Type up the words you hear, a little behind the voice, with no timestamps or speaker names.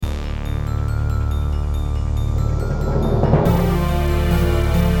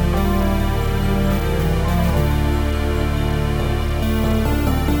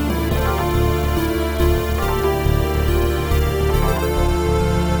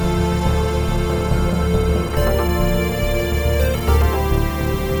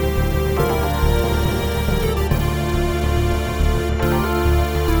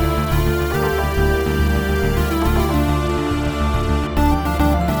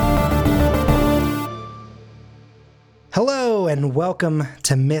and welcome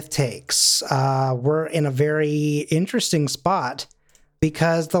to Myth Takes. We're in a very interesting spot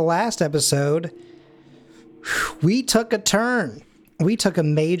because the last episode, we took a turn. We took a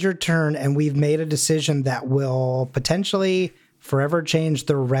major turn, and we've made a decision that will potentially forever change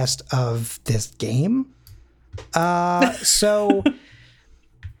the rest of this game. So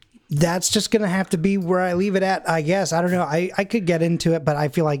that's just going to have to be where I leave it at, I guess. I don't know. I could get into it, but I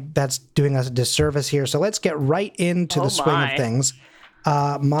feel like that's doing us a disservice here. So let's get right into the swing of things.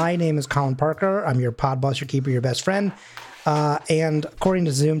 My name is Colin Parker. I'm your pod boss, your keeper, your best friend. And according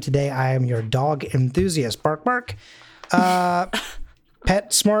to Zoom today, I am your dog enthusiast. Bark, bark.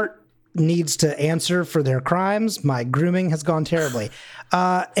 PetSmart needs to answer for their crimes. My grooming has gone terribly.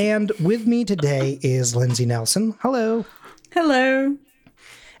 And with me today is Lindsay Nelson. Hello. Hello.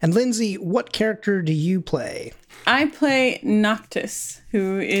 And Lindsay, what character do you play? I play Noctis,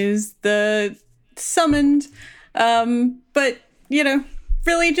 who is the summoned, but,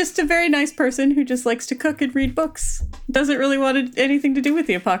 really just a very nice person who just likes to cook and read books. Doesn't really want anything to do with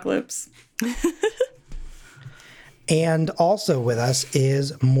the apocalypse. And also with us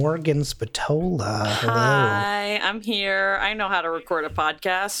is Morgan Spatola. Hello. Hi, I'm here. I know how to record a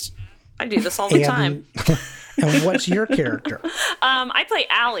podcast. I do this all the time. And what's your character? I play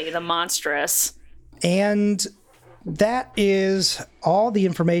Allie, the monstrous. And that is all the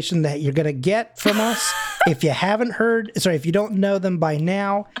information that you're going to get from us. If you don't know them by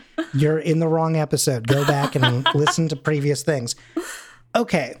now, you're in the wrong episode. Go back and listen to previous things.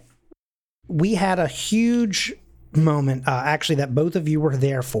 Okay. We had a huge moment, actually, that both of you were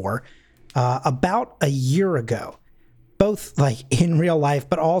there for about a year ago, both like in real life,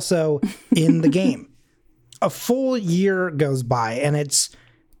 but also in the game. A full year goes by and it's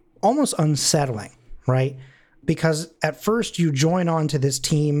almost unsettling, right? Because at first you join on to this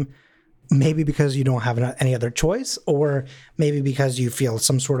team, maybe because you don't have any other choice, or maybe because you feel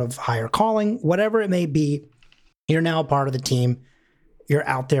some sort of higher calling, whatever it may be. You're now a part of the team. You're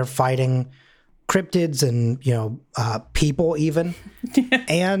out there fighting cryptids and, people even.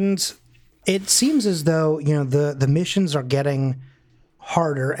 And it seems as though, the missions are getting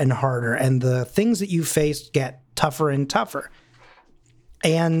harder and harder, and the things that you face get tougher and tougher.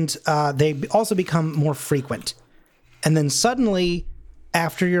 And they also become more frequent. And then suddenly,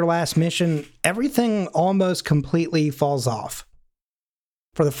 after your last mission, everything almost completely falls off.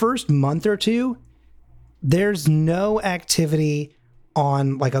 For the first month or two, there's no activity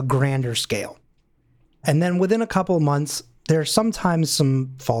on like a grander scale. And then within a couple of months, there's sometimes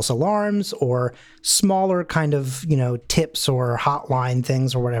some false alarms or smaller kind of, tips or hotline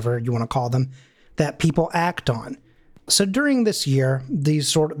things or whatever you want to call them that people act on. So during this year, this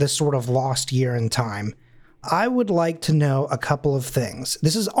sort of lost year in time, I would like to know a couple of things.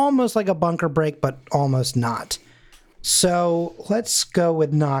 This is almost like a bunker break, but almost not. So let's go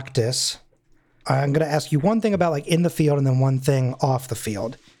with Noctis. I'm going to ask you one thing about like in the field and then one thing off the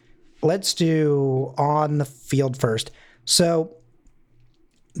field. Let's do on the field first. So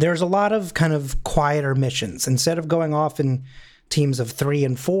there's a lot of kind of quieter missions. Instead of going off in teams of 3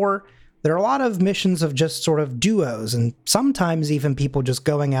 and 4, there are a lot of missions of just sort of duos, and sometimes even people just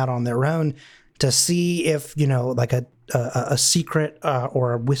going out on their own to see if, like a secret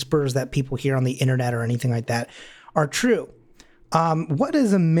or whispers that people hear on the internet or anything like that are true. What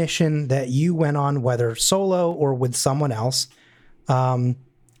is a mission that you went on, whether solo or with someone else? And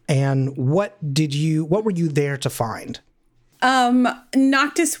what were you there to find?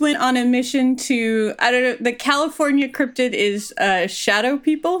 Noctis went on a mission to, the California cryptid is shadow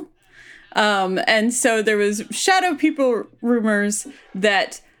people. And so there was shadow people rumors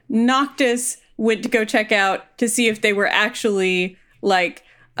that Noctis went to go check out to see if they were actually like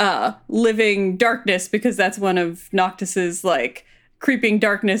living darkness, because that's one of Noctis's like creeping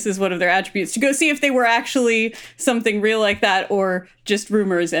darkness is one of their attributes, to go see if they were actually something real like that or just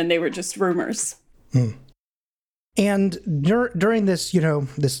rumors, and they were just rumors. And during this,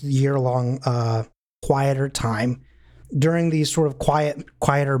 this year-long quieter time, during these sort of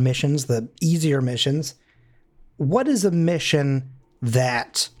quieter missions, the easier missions, what is a mission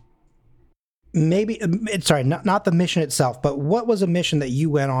that maybe, not the mission itself, but what was a mission that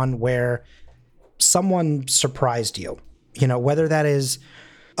you went on where someone surprised you? Whether that is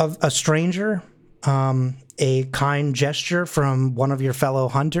a stranger, a kind gesture from one of your fellow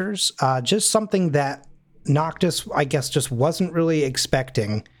hunters, just something that Noctis, I guess, just wasn't really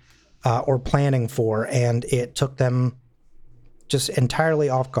expecting or planning for, and it took them just entirely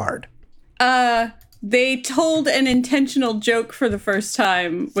off guard. they told an intentional joke for the first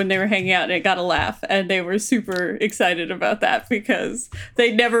time when they were hanging out and it got a laugh, and they were super excited about that because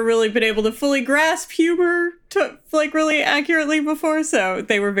they'd never really been able to fully grasp humor really accurately before, so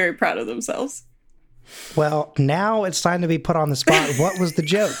they were very proud of themselves. Well, now it's time to be put on the spot. What was the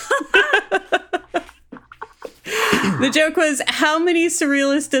joke? The joke was, how many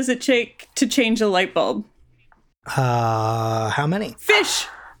surrealists does it take to change a light bulb? How many? Fish!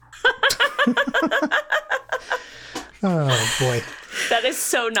 Oh, boy. That is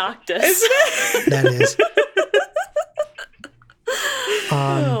so Noctis. That is.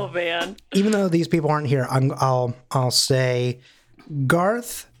 Oh, man. Even though these people aren't here, I'll say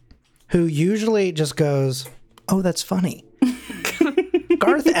Garth, who usually just goes, "Oh, that's funny."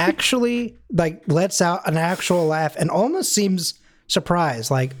 Garth actually lets out an actual laugh and almost seems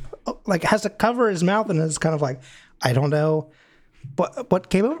surprised, like has to cover his mouth and is kind of like, I don't know what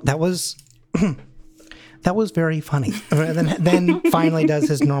came out. That was that was very funny. And then finally does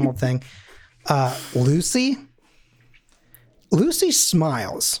his normal thing. Lucy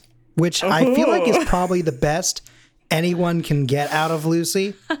smiles, which I feel like is probably the best anyone can get out of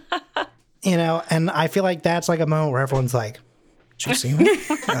Lucy. And I feel like that's like a moment where everyone's like, did you see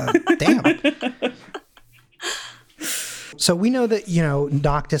that? Damn. So we know that,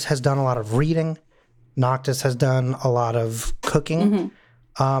 Noctis has done a lot of reading. Noctis has done a lot of cooking.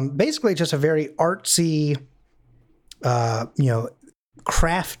 Basically just a very artsy,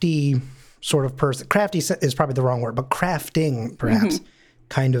 crafty sort of person. Crafty is probably the wrong word, but crafting perhaps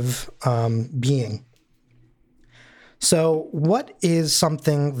kind of being. So what is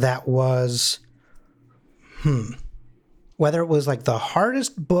something that was, whether it was like the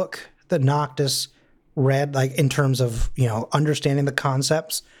hardest book that Noctis read, like in terms of, understanding the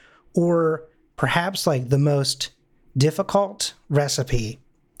concepts, or perhaps like the most difficult recipe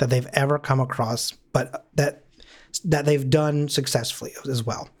that they've ever come across, but that they've done successfully as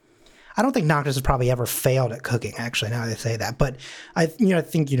well. I don't think Noctis has probably ever failed at cooking, actually, now that I say that, but I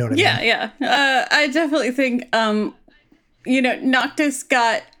think you know what I mean. Yeah. I definitely think, Noctis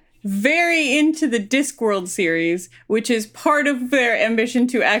got very into the Discworld series, which is part of their ambition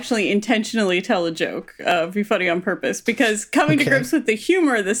to actually intentionally tell a joke, be funny on purpose, because coming to grips with the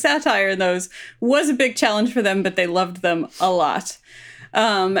humor, the satire in those was a big challenge for them, but they loved them a lot.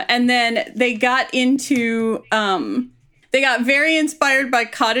 And then they got into, they got very inspired by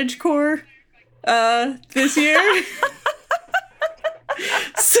cottagecore this year.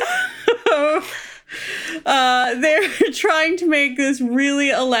 So they're trying to make this really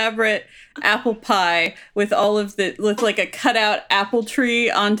elaborate apple pie with like a cutout apple tree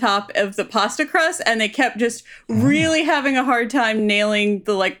on top of the pasta crust, and they kept just really having a hard time nailing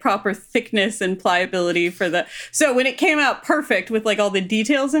the like proper thickness and pliability so when it came out perfect with like all the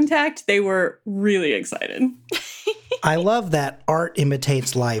details intact, they were really excited. I love that art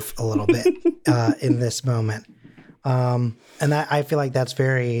imitates life a little bit in this moment. And I feel like that's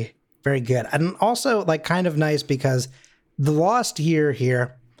very, very good. And also like kind of nice because the lost year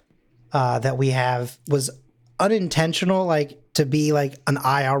here that we have was unintentional, like to be like an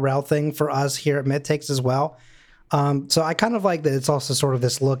IRL thing for us here at Mythics as well. So I kind of like that it's also sort of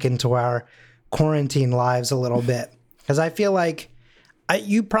this look into our quarantine lives a little bit. Because I feel like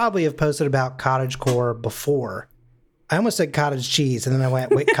you probably have posted about cottagecore before. I almost said cottage cheese, and then I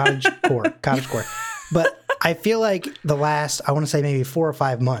went, wait, cottagecore. But I feel like the last, I want to say maybe 4 or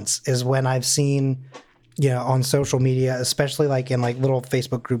 5 months is when I've seen, on social media, especially like in like little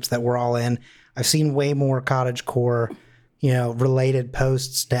Facebook groups that we're all in, I've seen way more cottagecore, related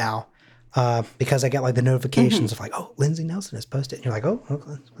posts now because I get like the notifications of like, oh, Lindsay Nelson has posted. And you're like, oh,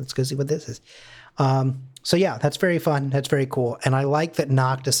 let's go see what this is. So yeah, that's very fun. That's very cool. And I like that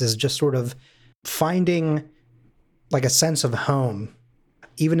Noctis is just sort of finding like a sense of home,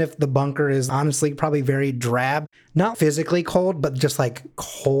 even if the bunker is honestly probably very drab, not physically cold, but just like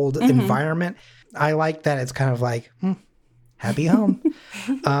cold environment. I like that it's kind of like, happy home.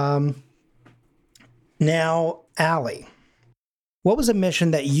 Now, Allie, what was a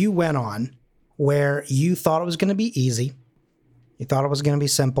mission that you went on where you thought it was going to be easy? You thought it was going to be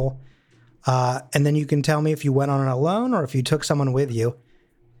simple. And then you can tell me if you went on it alone or if you took someone with you,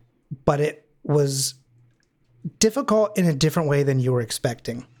 but it was difficult in a different way than you were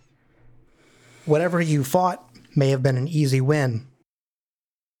expecting. Whatever you fought may have been an easy win,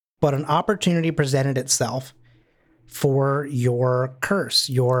 but an opportunity presented itself for your curse,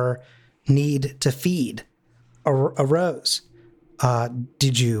 your need to feed arose.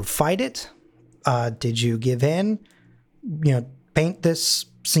 Did you fight it? Did you give in? Paint this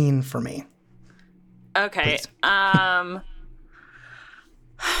scene for me. Okay. Please.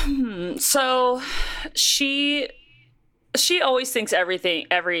 So she always thinks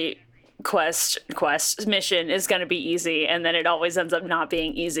every quest mission is going to be easy, and then it always ends up not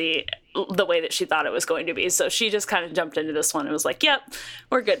being easy the way that she thought it was going to be. So she just kind of jumped into this one and was like, yep,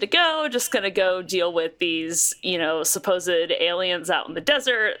 we're good to go, just gonna go deal with these, you know, supposed aliens out in the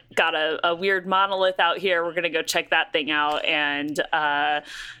desert. Got a weird monolith out here, we're gonna go check that thing out, and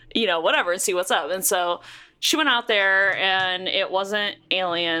you know, whatever, and see what's up. And so she went out there, and it wasn't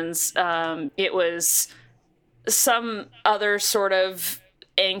aliens, it was some other sort of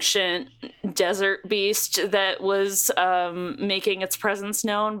ancient desert beast that was making its presence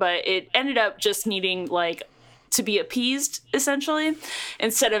known, but it ended up just needing like to be appeased, essentially,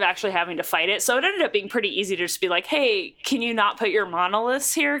 instead of actually having to fight it. So it ended up being pretty easy to just be like, hey, can you not put your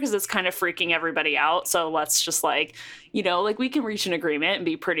monoliths here, because it's kind of freaking everybody out, so let's just like, you know, like we can reach an agreement and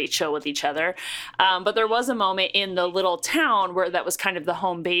be pretty chill with each other. But there was a moment in the little town where that was kind of the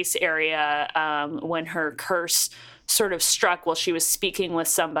home base area, when her curse sort of struck while she was speaking with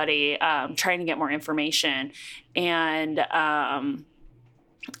somebody, trying to get more information. And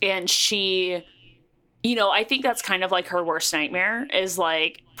she, you know, I think that's kind of like her worst nightmare, is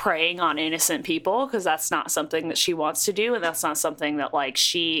like preying on innocent people, because that's not something that she wants to do. And that's not something that like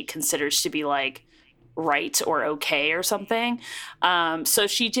she considers to be like right or okay or something. So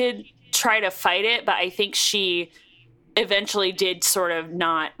she did try to fight it, but I think she eventually did sort of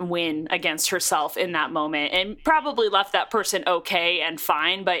not win against herself in that moment, and probably left that person okay and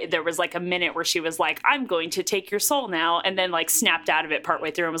fine. But there was like a minute where she was like, I'm going to take your soul now, and then like snapped out of it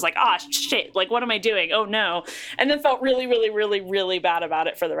partway through and was like, ah, shit, like what am I doing? Oh no. And then felt really, really, really, really bad about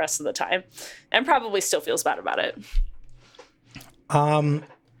it for the rest of the time, and probably still feels bad about it.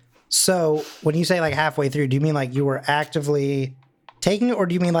 So when you say like halfway through, do you mean like you were actively taking it, or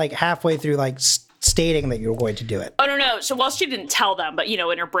do you mean like halfway through, like stating that you were going to do it? Oh, no. So, well, she didn't tell them, but, you know,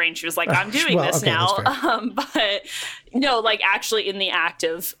 in her brain, she was like, I'm doing this now. But no, like actually in the act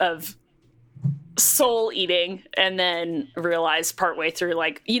of soul eating, and then realized partway through,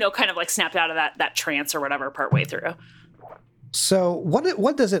 like, you know, kind of like snapped out of that trance or whatever partway through. So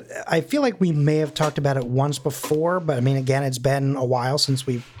what does it, I feel like we may have talked about it once before, but I mean, again, it's been a while since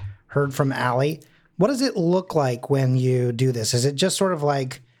we've heard from Allie. What does it look like when you do this? Is it just sort of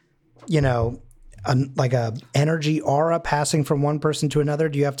like, you know, like a energy aura passing from one person to another?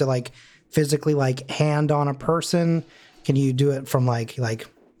 Do you have to like physically like hand on a person? Can you do it from like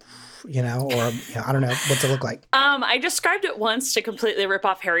you know, or you know, I don't know, what's it look like? I described it once to completely rip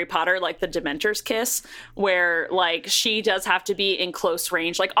off Harry Potter, like the Dementor's kiss, where like she does have to be in close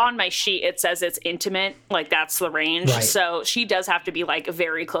range. Like on my sheet, it says it's intimate, like that's the range. Right. So she does have to be like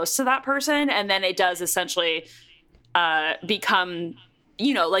very close to that person, and then it does essentially become,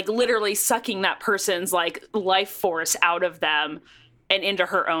 you know, like literally sucking that person's like life force out of them and into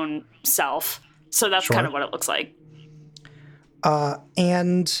her own self. So that's kind of what it looks like.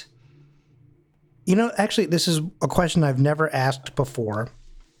 And you know, actually, this is a question I've never asked before,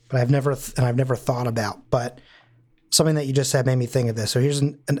 but I've never thought about. But something that you just said made me think of this. So here's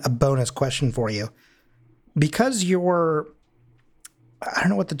a bonus question for you. Because you're, I don't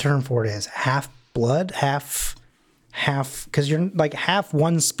know what the term for it is, half blood, half, because you're like half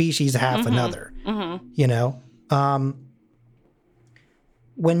one species, half another. Mm-hmm. You know,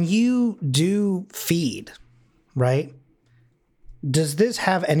 when you do feed, right? Does this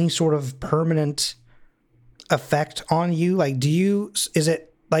have any sort of permanent effect on you? Like, is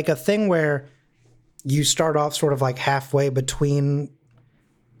it like a thing where you start off sort of like halfway between,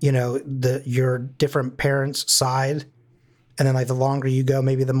 you know, your different parents' side, and then like the longer you go,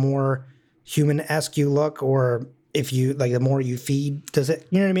 maybe the more human-esque you look, or if you like the more you feed, does it,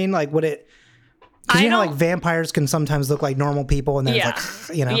 you know what I mean? Like, would it, because you know, like vampires can sometimes look like normal people, and then it's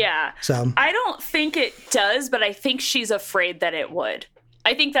like, you know. Yeah. So I don't think it does, but I think she's afraid that it would.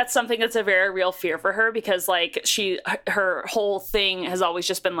 I think that's something that's a very real fear for her, because like her whole thing has always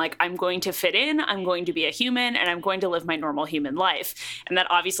just been like, I'm going to fit in, I'm going to be a human, and I'm going to live my normal human life. And that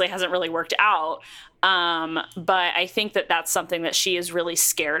obviously hasn't really worked out. But I think that that's something that she is really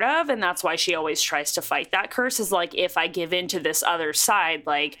scared of. And that's why she always tries to fight that curse, is like, if I give in to this other side,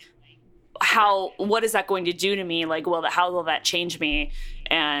 like, what is that going to do to me? Like, how will that change me?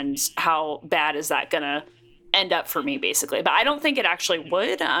 And how bad is that going to end up for me, basically? But I don't think it actually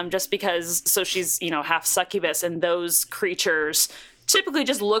would, just because, so she's, you know, half succubus, and those creatures typically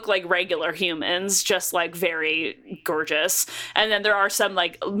just look like regular humans, just like very gorgeous. And then there are some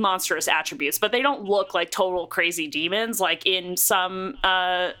like monstrous attributes, but they don't look like total crazy demons, like in some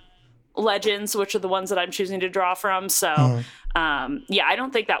legends, which are the ones that I'm choosing to draw from. So, yeah, I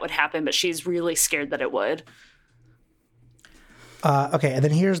don't think that would happen, but she's really scared that it would. Okay, and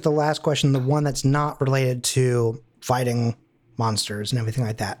then here's the last question, the one that's not related to fighting monsters and everything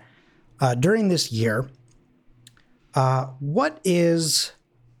like that. During this year, what is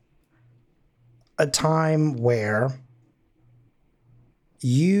a time where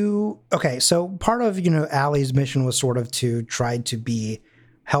so part of, Allie's mission was sort of to try to be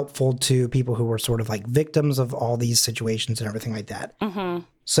helpful to people who were sort of like victims of all these situations and everything like that. Mm-hmm.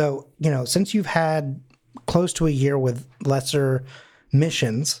 So, since you've had close to a year with lesser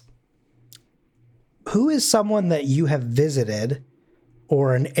missions, who is someone that you have visited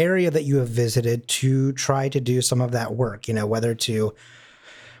or an area that you have visited to try to do some of that work, whether to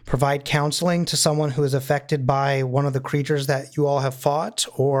provide counseling to someone who is affected by one of the creatures that you all have fought,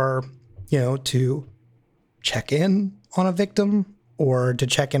 or, to check in on a victim, or to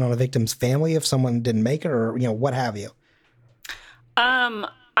check in on a victim's family if someone didn't make it, or, what have you?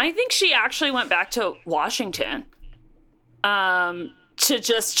 I think she actually went back to Washington to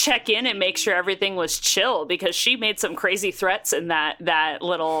just check in and make sure everything was chill, because she made some crazy threats in that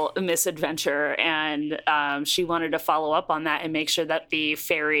little misadventure, and she wanted to follow up on that and make sure that the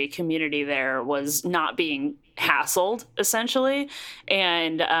fairy community there was not being hassled, essentially,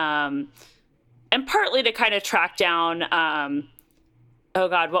 and partly to kind of track down oh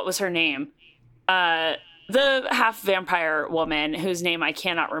God, what was her name? The half vampire woman whose name I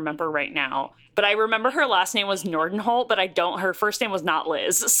cannot remember right now, but I remember her last name was Nordenholt, but her first name was not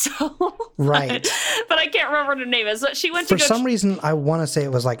Liz. So right. But I can't remember what her name is. But she went for some reason. I want to say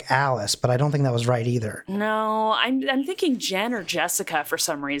it was like Alice, but I don't think that was right either. No, I'm thinking Jen or Jessica for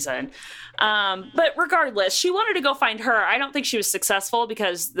some reason. But regardless, she wanted to go find her. I don't think she was successful,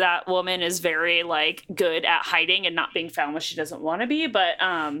 because that woman is very good at hiding and not being found when she doesn't want to be.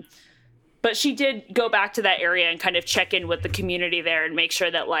 But she did go back to that area and kind of check in with the community there and make sure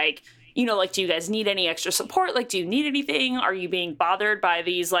that do you guys need any extra support? Do you need anything? Are you being bothered by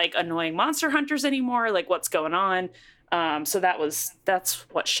these annoying monster hunters anymore? What's going on? So that's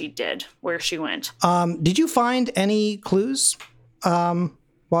what she did, where she went. Did you find any clues? Well,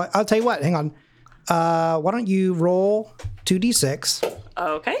 I'll tell you what, hang on. Why don't you roll 2d6?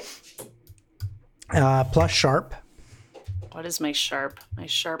 Okay. Plus sharp. What is my sharp? My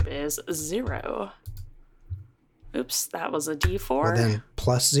sharp is 0. Oops, that was a D4. Well, then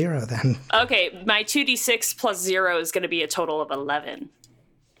plus 0 then. Okay, my 2d6 plus 0 is going to be a total of 11.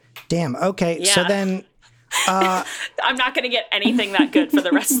 Damn, okay. Yeah. So then... I'm not going to get anything that good for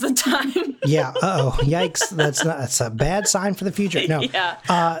the rest of the time. Yeah, uh-oh, yikes. That's a bad sign for the future. No.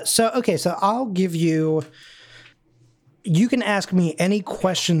 Yeah. So I'll give you... You can ask me any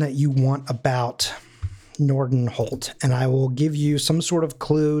question that you want about Nordenholt, and I will give you some sort of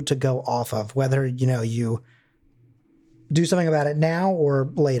clue to go off of, whether, you do something about it now or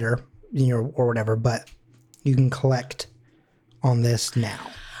later, or whatever, but you can collect on this now.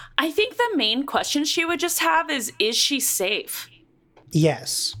 I think the main question she would just have is she safe?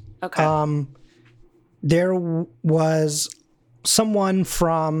 Yes. Okay. There was someone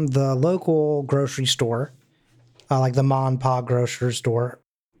from the local grocery store, like the Ma and Pa grocery store.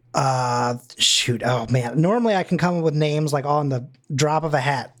 Shoot. Oh man. Normally I can come up with names on the drop of a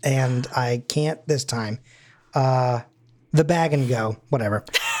hat, and I can't this time. The Bag and Go, whatever.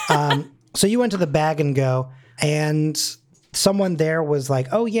 So you went to the Bag and Go, and someone there was like,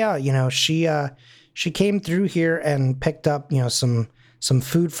 "Oh yeah, she came through here and picked up, some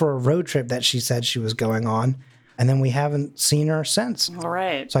food for a road trip that she said she was going on, and then we haven't seen her since." All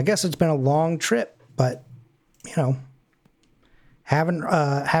right. So I guess it's been a long trip, but haven't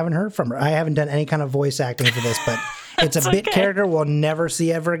heard from her. I haven't done any kind of voice acting for this, but it's a bit character we'll never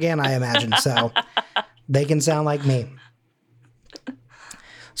see ever again, I imagine. So they can sound like me.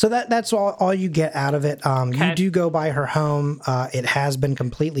 So that's all you get out of it. Okay. You do go by her home. It has been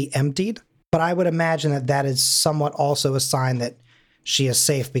completely emptied, but I would imagine that is somewhat also a sign that she is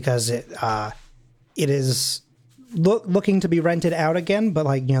safe, because it is looking to be rented out again. But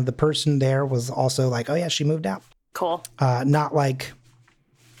the person there was also like, "Oh yeah, she moved out." Cool. Not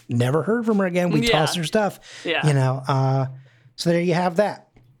never heard from her again. We tossed her stuff. Yeah. So there you have that.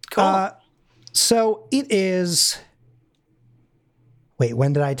 Cool. So it is. Wait,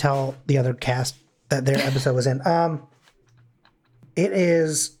 when did I tell the other cast that their episode was in? It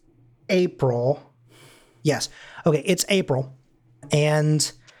is April. Yes. Okay, it's April.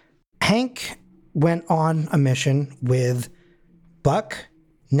 And Hank went on a mission with Buck,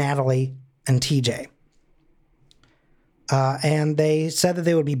 Natalie, and TJ. And they said that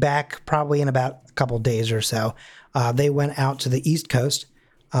they would be back probably in about a couple days or so. They went out to the East Coast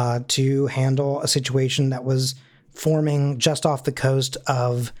to handle a situation that was forming just off the coast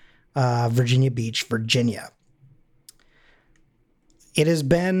of Virginia Beach, Virginia. it has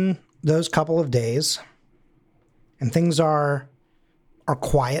been those couple of days, and things are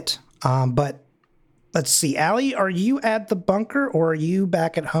quiet. But let's see, Allie, are you at the bunker, or are you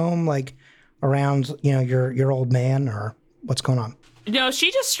back at home, like around your old man, or what's going on? No,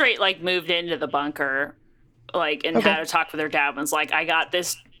 she just straight like moved into the bunker, like, and had a talk with her dad. And was like, I got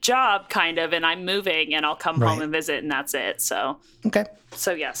this job kind of, and I'm moving, and I'll come home and visit, and that's it. So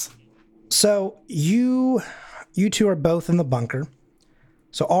so yes. So you two are both in the bunker.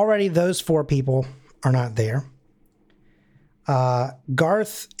 So already those 4 people are not there.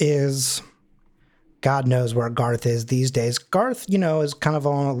 Garth is, God knows where Garth is these days. Garth, is kind of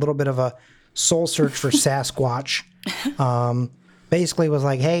on a little bit of a soul search for Sasquatch. Basically was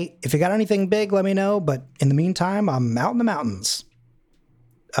like, hey, if you got anything big, let me know. But in the meantime, I'm out in the mountains.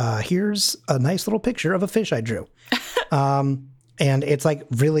 Here's a nice little picture of a fish I drew. And it's like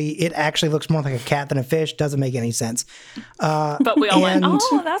it actually looks more like a cat than a fish. Doesn't make any sense. But we all went,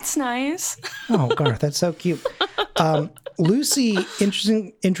 oh, that's nice. Oh, Garth, that's so cute. Lucy,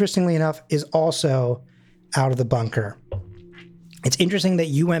 interestingly enough, is also out of the bunker. It's interesting that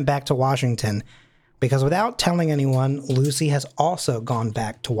you went back to Washington, because without telling anyone, Lucy has also gone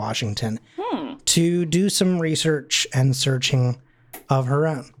back to Washington to do some research and searching of her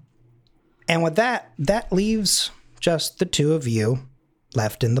own. And with that leaves just the 2 of you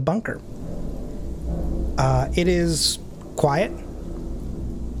left in the bunker. It is quiet.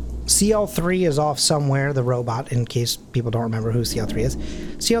 CL3 is off somewhere, the robot, in case people don't remember who CL3 is.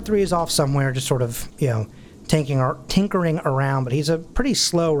 CL3 is off somewhere, just sort of, tinkering around, but he's a pretty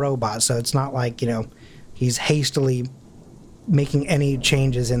slow robot, so it's not like, he's hastily making any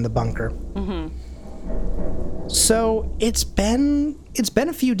changes in the bunker. Mm-hmm. So it's been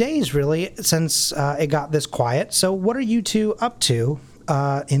a few days, really, since it got this quiet. So what are you 2 up to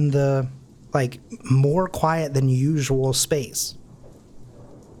in the, more quiet than usual space?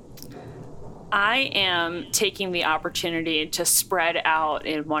 I am taking the opportunity to spread out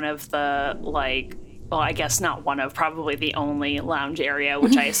in one of the, I guess not one of, probably the only lounge area,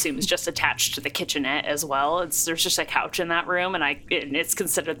 which I assume is just attached to the kitchenette as well. There's just a couch in that room, and it's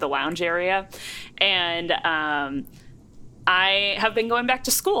considered the lounge area. And I have been going back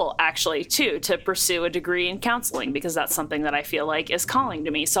to school, actually, too, to pursue a degree in counseling, because that's something that I feel like is calling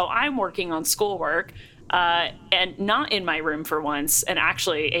to me. So I'm working on schoolwork. And not in my room for once, and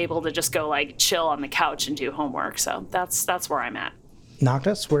actually able to just go chill on the couch and do homework. So that's where I'm at.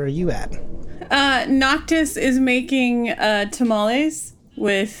 Noctis, where are you at? Noctis is making tamales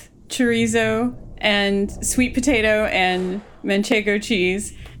with chorizo and sweet potato and manchego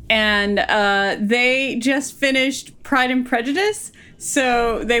cheese. And they just finished Pride and Prejudice,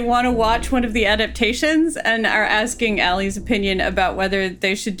 so they want to watch one of the adaptations and are asking Allie's opinion about whether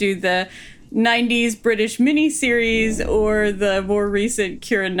they should do the 90s British miniseries or the more recent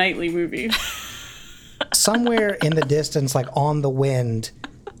Keira Knightley movie. Somewhere in the distance, on the wind,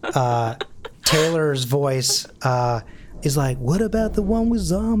 Taylor's voice is like, what about the one with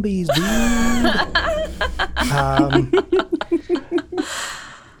zombies, dude?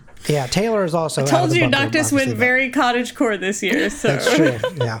 Yeah, Taylor is also. I told you, Noctis went very cottagecore this year. So. That's true.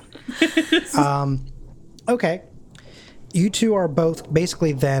 Yeah. Okay. You 2 are both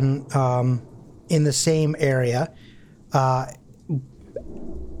basically then in the same area.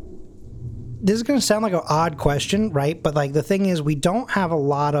 This is going to sound like an odd question, right? But the thing is, we don't have a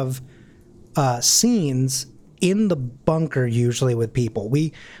lot of scenes in the bunker usually with people.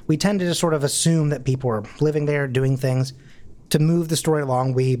 We tend to just sort of assume that people are living there, doing things. To move the story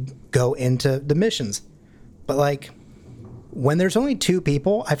along, we go into the missions. But when there's only 2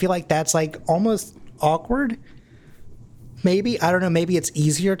 people, I feel like that's almost awkward. Maybe, I don't know, maybe it's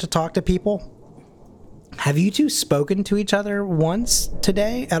easier to talk to people. Have you 2 spoken to each other once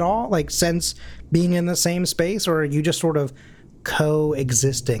today at all? Since being in the same space, or are you just sort of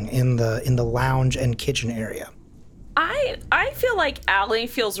coexisting in the lounge and kitchen area? I feel like Allie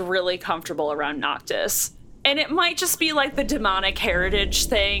feels really comfortable around Noctis. And it might just be the demonic heritage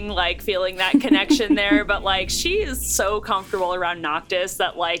thing, feeling that connection there. But she is so comfortable around Noctis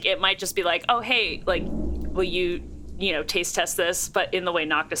that it might just be oh, hey, will you taste test this, but in the way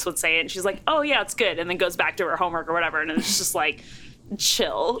Noctis would say it. And she's like, oh yeah, it's good. And then goes back to her homework or whatever. And it's just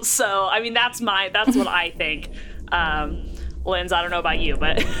chill. So, I mean, that's what I think. Linz, I don't know about you,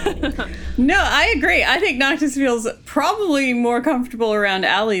 but. No, I agree. I think Noctis feels probably more comfortable around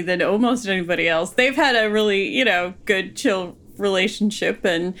Allie than almost anybody else. They've had a really, good, chill relationship,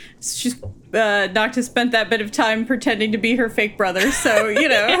 and she's Noctis spent that bit of time pretending to be her fake brother. So,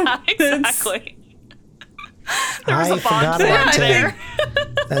 yeah, exactly. I forgot about Tim.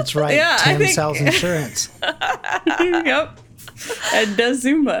 That's right. Yeah, Tim sells insurance. Yep. and does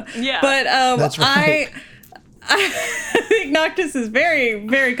Zumba. Yeah. But That's right. I think Noctis is very,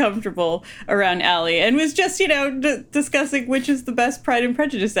 very comfortable around Allie and was just, discussing which is the best Pride and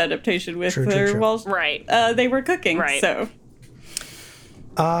Prejudice adaptation with True, her true. Right. while they were cooking. Right. So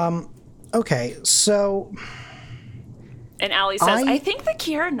Okay, so And Allie says, I think the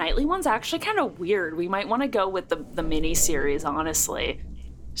Keira Knightley one's actually kind of weird. We might want to go with the mini series, honestly.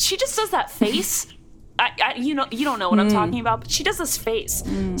 She just does that face. You don't know what I'm talking about, but she does this face.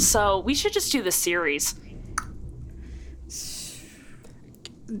 So we should just do the series.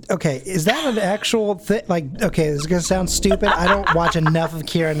 okay, is that an actual thing? Like, okay, this is gonna sound stupid. I don't watch enough of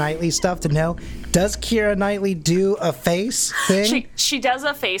Keira Knightley stuff to know. Does Keira Knightley do a face thing? She does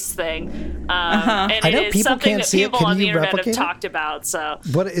a face thing. And I know it is people something can't that see it. people Can on the you internet replicate have it? talked about. So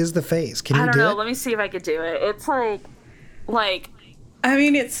What is the face? Can you I don't do know. it? Let me see if I could do it. It's like I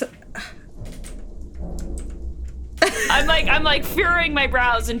mean, it's I'm like furrowing my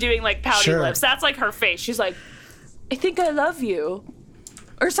brows and doing like pouty Sure. lips. That's like her face. She's like, I think I love you,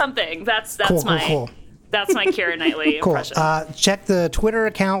 or something. That's Cool, my cool. that's my Keira Knightley Cool. impression. Check the Twitter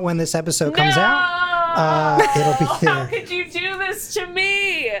account when this episode comes out. It'll be How there. could you do this to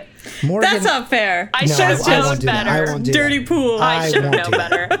me? Morgan, that's not fair. I no, should have I known won't do that. I better. won't do Dirty that. pool. I should have won't known do that.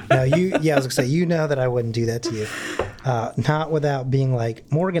 better. No, I was gonna say, you know that I wouldn't do that to you. Not without being like,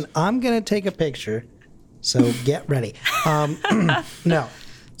 Morgan, I'm gonna take a picture, so get ready. No,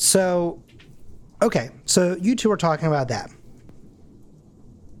 so okay, so you two are talking about that.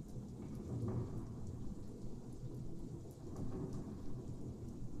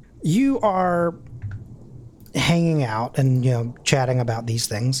 You are hanging out and chatting about these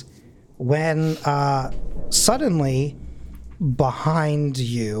things when suddenly behind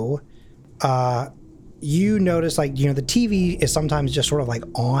you you notice the TV is sometimes just sort of like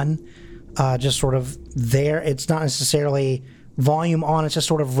on, just sort of there. It's not necessarily volume on, it's just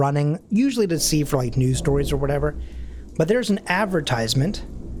sort of running, usually to see for like news stories or whatever. But there's an advertisement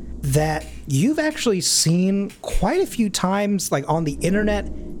that you've actually seen quite a few times, like on the internet,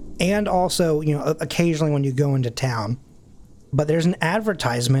 and also occasionally when you go into town. But there's an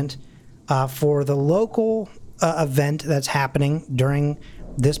advertisement for the local event that's happening during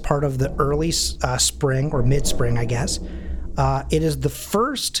this part of the early spring or mid-spring, I guess. It is the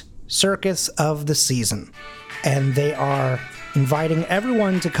first circus of the season, and they are inviting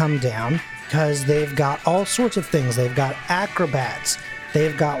everyone to come down because they've got all sorts of things. They've got acrobats,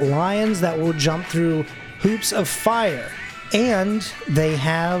 they've got lions that will jump through hoops of fire, and they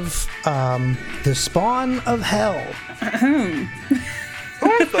have the spawn of hell.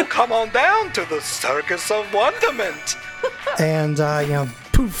 So come on down to the Circus of Wonderment. And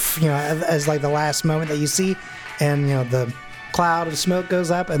poof, as like the last moment that you see, and the cloud of smoke goes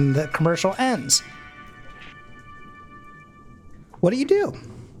up and the commercial ends. What do you do?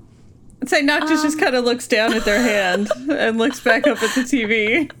 It's like Noctis just kind of looks down at their hand and looks back up at the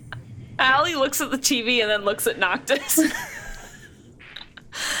TV. Allie looks at the TV and then looks at Noctis.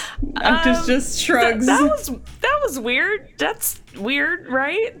 Noctis just shrugs. That was weird. That's weird,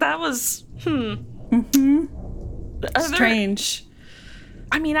 right? That was Strange.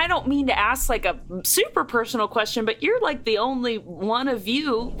 I mean, I don't mean to ask like a super personal question, but you're like the only one of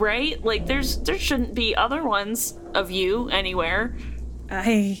you, right? Like there shouldn't be other ones of you anywhere.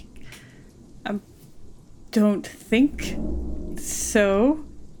 I don't think so.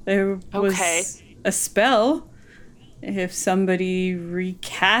 There was Okay. a spell. If somebody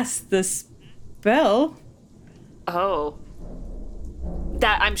recast the spell, Oh.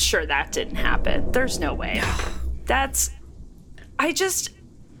 I'm sure that didn't happen. There's no way. I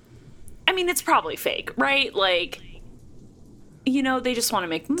mean, it's probably fake, right? Like, they just want to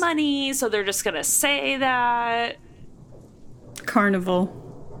make money, so they're just gonna say that. carnival.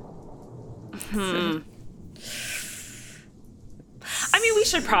 I mean, we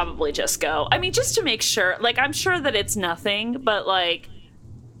should probably just go. I mean, just to make sure. Like, I'm sure that it's nothing, but like,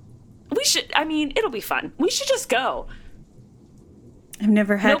 it'll be fun. We should just go. I've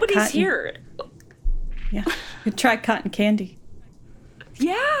never had Nobody's cotton. here. Yeah, you try cotton candy.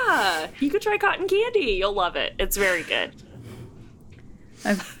 Yeah, you could try cotton candy. You'll love it. It's very good.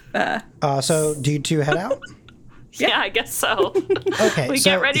 So do you two head out? Yeah, I guess so. Okay, We so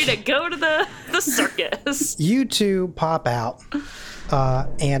get ready to go to the circus. you two pop out,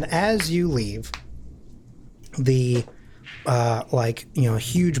 and as you leave, the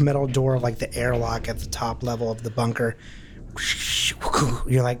huge metal door of like the airlock at the top level of the bunker,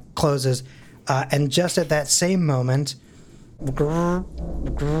 closes, and just at that same moment,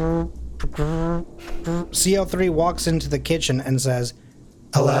 CL3 walks into the kitchen and says,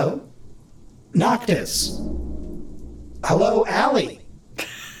 "Hello, Noctis." Hello, Allie.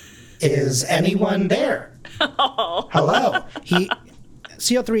 Is anyone there? Hello.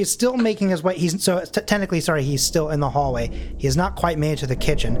 CO3 is still making his way. He's still in the hallway. He has not quite made it to the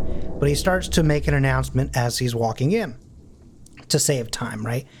kitchen, but he starts to make an announcement as he's walking in to save time,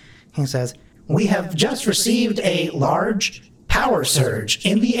 right? He says, "We have just received a large power surge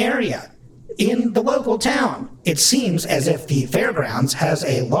in the area, in the local town. It seems as if the fairgrounds has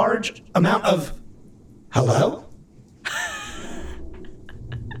a large amount of..." Hello?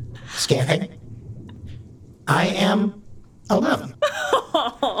 Scanning. I am alone.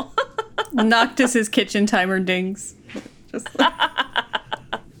 Noctis's kitchen timer dings. Just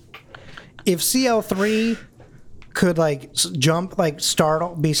If CL3 could jump,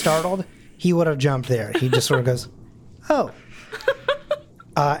 be startled, he would have jumped there. He just sort of goes, "Oh."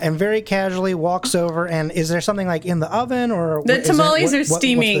 And very casually walks over, and is there something in the oven or the tamales are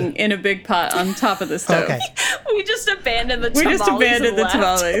steaming in a big pot on top of the stove. Okay. We just abandoned the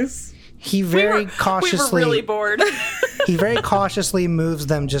tamales. He very cautiously We were really bored. he very cautiously moves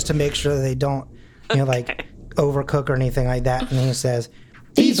them just to make sure they don't, overcook or anything like that. And he says,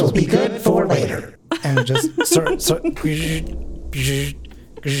 "These will be good for later." And just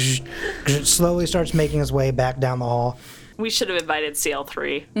slowly starts making his way back down the hall. We should have invited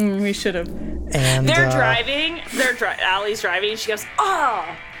CL3. We should have. And They're driving. Allie's driving. She goes, "Oh,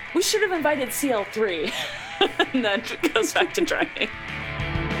 we should have invited CL3." And then goes back to driving.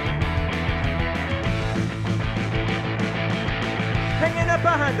 Hanging up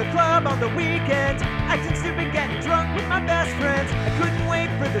behind the club on the weekends, acting stupid, getting drunk with my best friends. I couldn't wait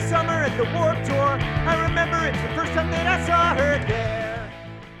for the summer at the Warped Tour. I remember it's the first time that I saw her there.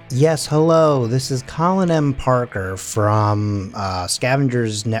 Yes, hello. This is Colin M. Parker from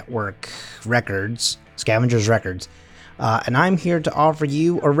Scavengers Records, and I'm here to offer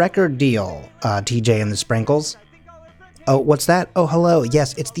you a record deal, TJ and the Sprinkles. Oh, what's that? Oh, hello.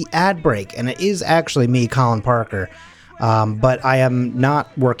 Yes, it's the ad break, and it is actually me, Colin Parker. But I am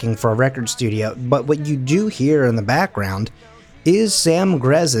not working for a record studio. But what you do hear in the background is Sam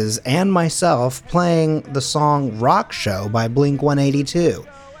Grezes and myself playing the song Rock Show by Blink-182.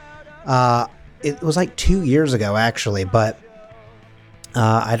 It was 2 years ago, actually, but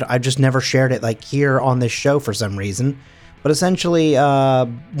I just never shared it here on this show for some reason. But essentially,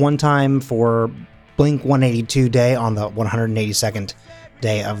 one time for Blink-182 Day on the 182nd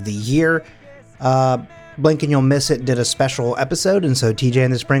day of the year, Blink and You'll Miss It did a special episode, and so TJ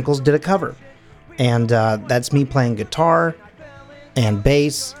and the Sprinkles did a cover. And that's me playing guitar and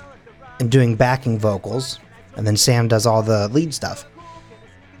bass and doing backing vocals, and then Sam does all the lead stuff.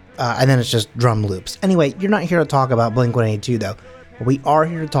 And then it's just drum loops. Anyway, you're not here to talk about Blink-182, though. What we are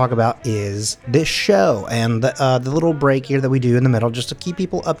here to talk about is this show and the little break here that we do in the middle, just to keep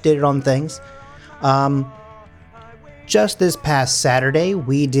people updated on things. Just this past Saturday,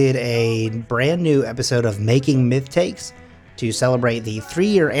 we did a brand new episode of Making Myth Takes to celebrate the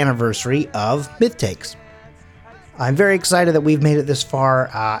 3-year anniversary of Myth Takes. I'm very excited that we've made it this far,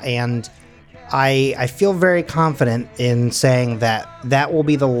 and I feel very confident in saying that will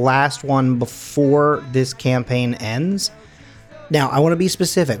be the last one before this campaign ends. Now, I want to be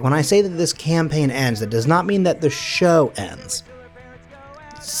specific. When I say that this campaign ends, that does not mean that the show ends.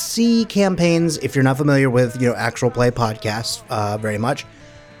 See campaigns, if you're not familiar with actual play podcasts very much,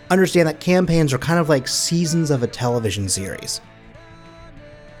 understand that campaigns are kind of like seasons of a television series.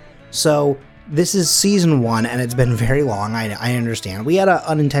 So this is season 1, and it's been very long. I understand. We had an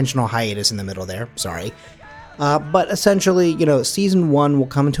unintentional hiatus in the middle there. Sorry. But essentially, season 1 will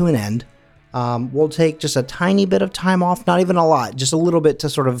come to an end. We'll take just a tiny bit of time off, not even a lot, just a little bit to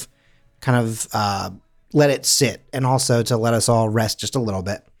sort of let it sit, and also to let us all rest just a little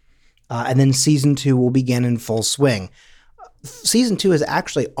bit. And then season 2 will begin in full swing. Season 2 has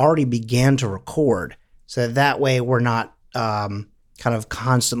actually already began to record, so that way we're not kind of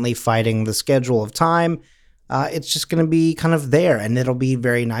constantly fighting the schedule of time. It's just going to be kind of there, and it'll be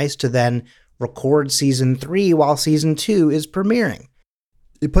very nice to then record season 3 while season 2 is premiering.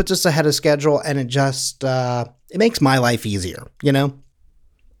 It puts us ahead of schedule, and it just it makes my life easier,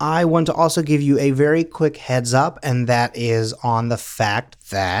 I want to also give you a very quick heads up, and that is on the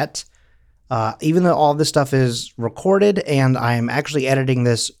fact that even though all this stuff is recorded and I'm actually editing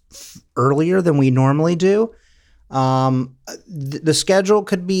this earlier than we normally do, the schedule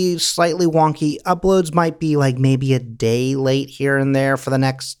could be slightly wonky. Uploads might be maybe a day late here and there for the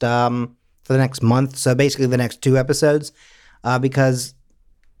next month. So basically the next 2 episodes, because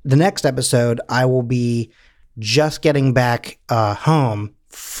the next episode I will be just getting back home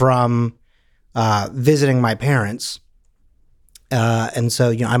from visiting my parents, and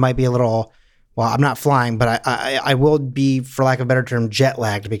so I might be a little well, I'm not flying, but I will be, for lack of a better term, jet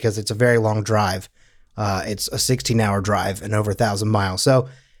lagged because it's a very long drive. It's a 16-hour drive and over 1,000 miles. So,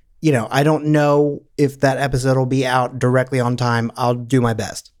 I don't know if that episode will be out directly on time. I'll do my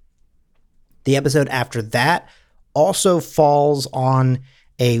best. The episode after that also falls on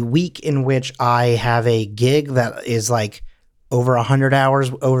a week in which I have a gig that is like over 100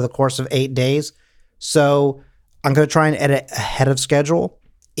 hours over the course of 8 days. So I'm going to try and edit ahead of schedule.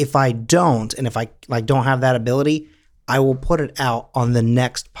 If I don't, and if I don't have that ability, I will put it out on the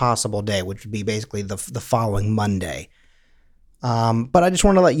next possible day, which would be basically the following Monday. But I just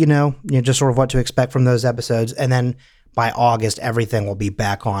want to let you know, just sort of what to expect from those episodes. And then by August, everything will be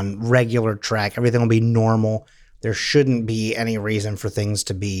back on regular track. Everything will be normal. There shouldn't be any reason for things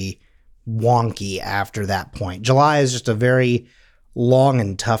to be wonky after that point. July is just a very long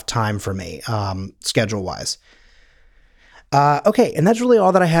and tough time for me, schedule-wise. Okay, and that's really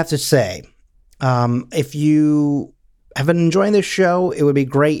all that I have to say. If you have been enjoying this show, it would be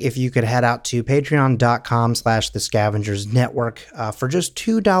great if you could head out to patreon.com/The Scavengers Network. For just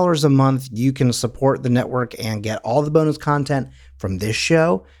 $2 a month, you can support the network and get all the bonus content from this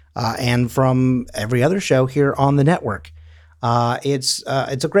show and from every other show here on the network. It's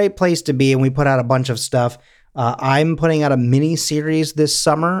a great place to be, and we put out a bunch of stuff. I'm putting out a mini series this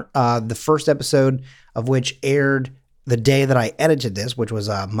summer, the first episode of which aired the day that I edited this, which was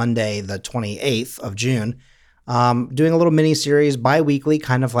Monday, the 28th of June. Doing a little mini series bi-weekly,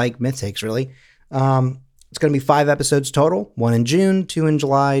 kind of like Myth Takes, really. It's going to be 5 episodes total, 1 in June, 2 in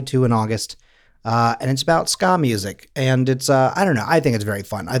July, 2 in August. And it's about ska music. And it's, I don't know, I think it's very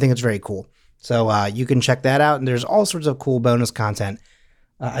fun. I think it's very cool. So you can check that out. And there's all sorts of cool bonus content.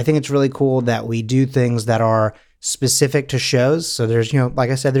 I think it's really cool that we do things that are specific to shows. So there's,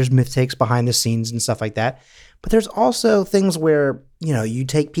 like I said, there's Myth Takes behind the scenes and stuff like that. But there's also things where, you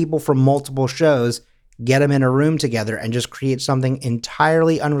take people from multiple shows, get them in a room together, and just create something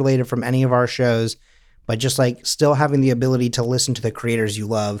entirely unrelated from any of our shows, but just like still having the ability to listen to the creators you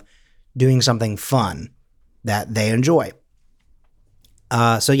love doing something fun that they enjoy.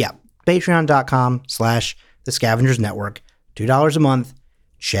 So yeah, patreon.com/The Scavengers Network, $2 a month.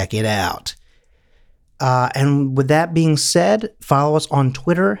 Check it out. And with that being said, follow us on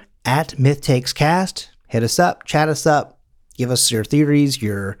Twitter @MythTakesCast. Hit us up, chat us up, give us your theories,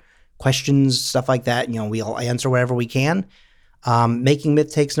 your questions, stuff like that. We'll answer whatever we can. Making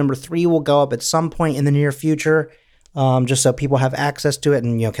Myth Takes number 3 will go up at some point in the near future, just so people have access to it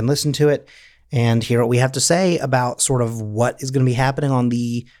and can listen to it and hear what we have to say about sort of what is going to be happening on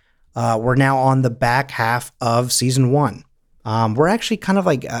the. We're now on the back half of season 1. We're actually kind of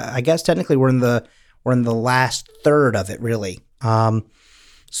like I guess technically we're in the last third of it, really.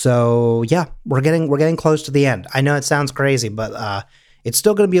 So yeah, we're getting close to the end. I know it sounds crazy, but it's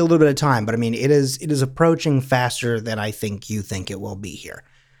still going to be a little bit of time. But I mean, it is approaching faster than I think you think it will be here.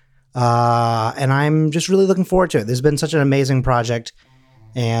 And I'm just really looking forward to it. This has been such an amazing project,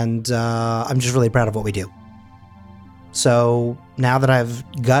 and I'm just really proud of what we do. So now that I've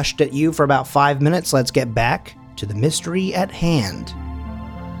gushed at you for about 5 minutes, let's get back to the mystery at hand.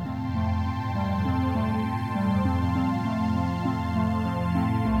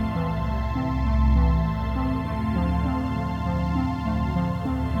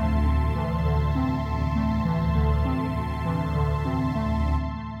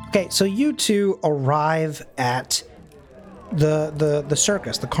 Okay, so you two arrive at the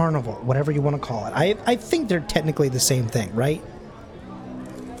circus, the carnival, whatever you want to call it. I think they're technically the same thing, right?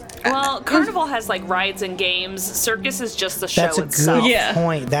 Well, carnival has like rides and games. Circus is just the show That's a itself. good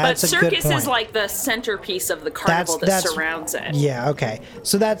point. That's but a good circus point. is like the centerpiece of the carnival that surrounds it. Yeah, okay.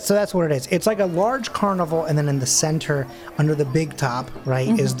 So that's what it is. It's like a large carnival, and then in the center, under the big top, right,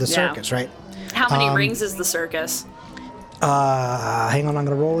 is the circus, right? How many rings is the circus? Hang on, I'm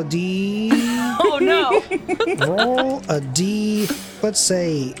gonna roll a D. Oh no! Roll a D. Let's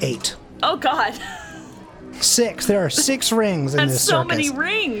say 8. Oh God! 6. There are 6 rings in That's this so circus. many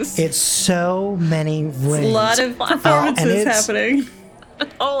rings. It's so many rings. A lot of performances happening.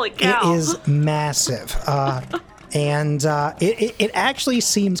 Holy cow! It is massive. And it actually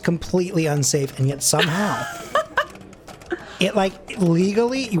seems completely unsafe, and yet somehow it, like,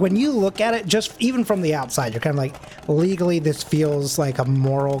 legally, when you look at it, just even from the outside, you're kind of like, legally, this feels like a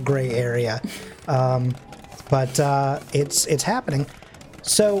moral gray area. But it's happening.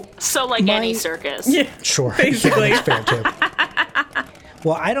 So like any circus. Yeah, sure. basically. Yeah, that's fair too.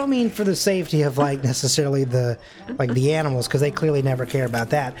 Well, I don't mean for the safety of like necessarily the animals, because they clearly never care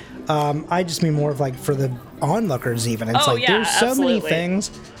about that. I just mean more of like for the onlookers even. It's there's so many things.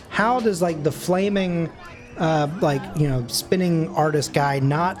 How does like the flaming spinning artist guy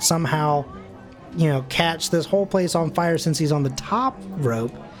not somehow catch this whole place on fire since he's on the top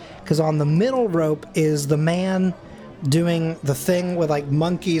rope, because on the middle rope is the man doing the thing with like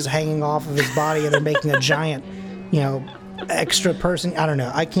monkeys hanging off of his body and they're making a giant, extra person. I don't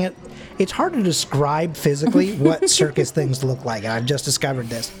know. It's hard to describe physically what circus things look like. And I've just discovered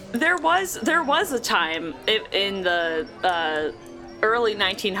this. There was a time in the early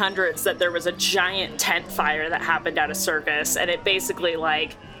 1900s that there was a giant tent fire that happened at a circus, and it basically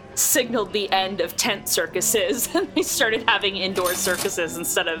like signaled the end of tent circuses, and they started having indoor circuses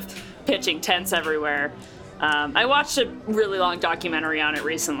instead of pitching tents everywhere. I watched a really long documentary on it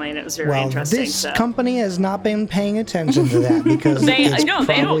recently, and it was very interesting. This company has not been paying attention to that because they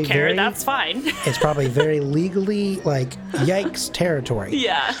don't care. That's fine. It's probably very legally yikes territory.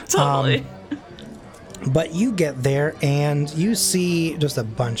 Yeah, totally. But you get there and you see just a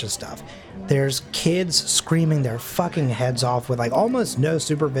bunch of stuff. There's kids screaming their fucking heads off with almost no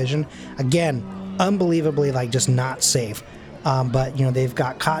supervision. Again, unbelievably just not safe. But they've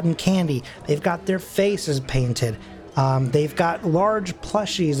got cotton candy. They've got their faces painted. They've got large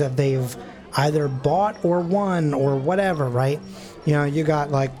plushies that they've either bought or won or whatever, right? You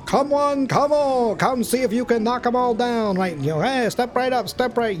got come on, come see if you can knock them all down, right? Hey, step right up,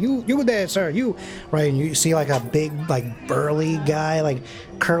 step right, you there, sir, you, right? And you see a big, burly guy,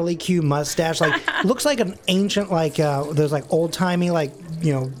 curly Q mustache, looks like an ancient, those old timey,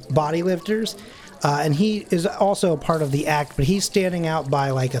 body lifters. And he is also a part of the act, but he's standing out by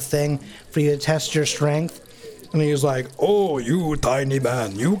a thing for you to test your strength. And he's like, "Oh, you tiny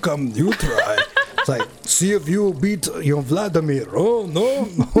man, you come, you try." It's see if you beat Vladimir. Oh,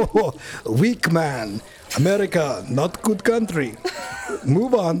 no. Weak man. America, not good country.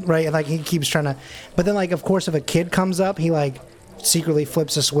 Move on. Right, and he keeps trying to, but then of course if a kid comes up, he secretly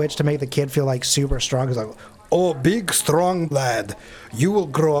flips a switch to make the kid feel super strong. He's like, "Oh, big, strong lad, you will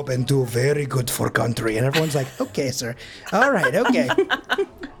grow up and do very good for country." And everyone's like, "Okay, sir. All right, okay."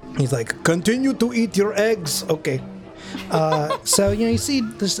 He's like, "Continue to eat your eggs." Okay. So, you see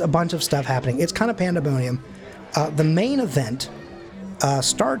there's a bunch of stuff happening. It's kind of pandemonium. The main event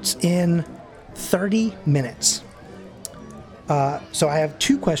starts in 30 minutes. So I have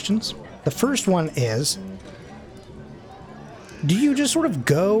two questions. The first one is, do you just sort of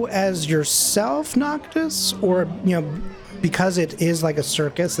go as yourself, Noctis? Or, because it is a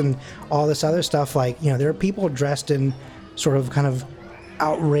circus and all this other stuff, there are people dressed in sort of kind of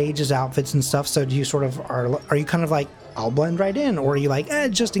outrageous outfits and stuff. So do you sort of, are you kind of I'll blend right in? Or are you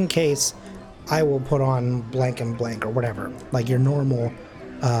just in case, I will put on blank and blank or whatever? Your normal,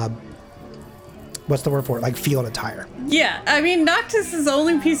 what's the word for it? Field attire. Yeah, I mean, Noctis's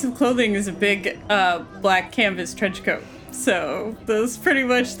only piece of clothing is a big black canvas trench coat. So that's pretty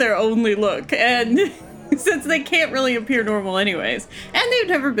much their only look. And since they can't really appear normal anyways, and they've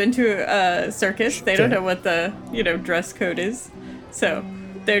never been to a circus, they don't know what the, dress code is. So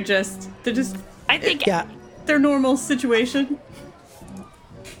they're just I think their normal situation.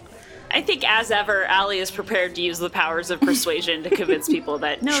 I think as ever, Allie is prepared to use the powers of persuasion to convince people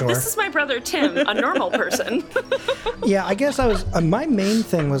that, no, This is my brother Tim, a normal person. Yeah, I guess I was, my main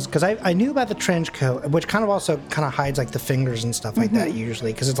thing was, because I knew about the trench coat, which kind of also hides the fingers and stuff like that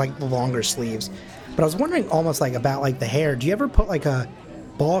usually, because it's the longer sleeves. But I was wondering almost about the hair. Do you ever put a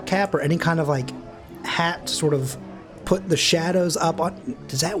ball cap or any kind of hat to sort of put the shadows up on?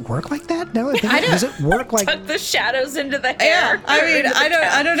 Does that work like that? No, does it work Tuck the shadows into the hair. Yeah, I mean,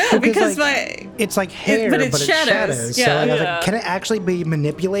 I don't know because it's hair, but it's shadows. Yeah. So can it actually be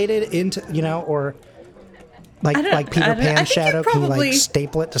manipulated into or like Peter Pan's shadow? Can you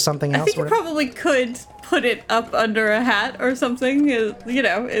staple it to something else? I think you probably could put it up under a hat or something. It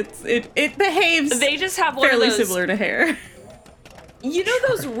behaves. They just have one fairly of those, similar to hair. You know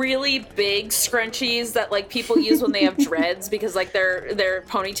those really big scrunchies that people use when they have dreads because their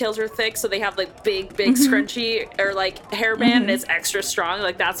ponytails are thick, so they have big scrunchy or hairband and it's extra strong.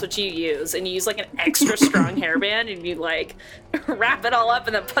 That's what you use, and you use an extra strong hairband and you wrap it all up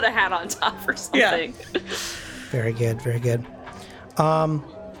and then put a hat on top or something. Yeah. Very good, very good.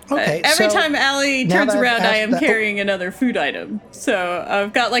 Okay. Every time Allie turns around, I am carrying another food item. So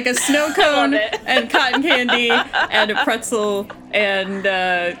I've got a snow cone and cotton candy and a pretzel and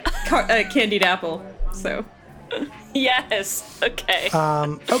a candied apple. So. Yes. Okay.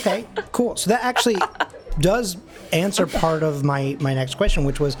 Okay. Cool. So that actually does answer part of my next question,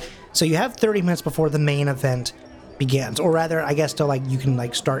 which was, so you have 30 minutes before the main event begins, or rather, I guess till you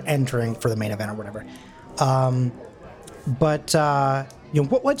can start entering for the main event or whatever. But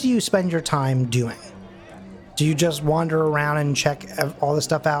what do you spend your time doing? Do you just wander around and check all the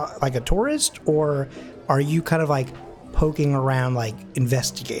stuff out like a tourist, or are you kind of poking around,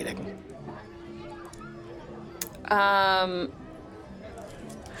 investigating? I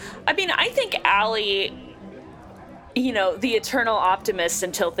mean, I think Allie, the eternal optimist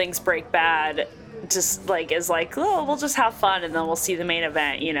until things break bad, just like is like, oh, we'll just have fun and then we'll see the main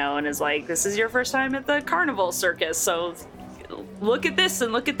event, and is like, this is your first time at the carnival circus, so look at this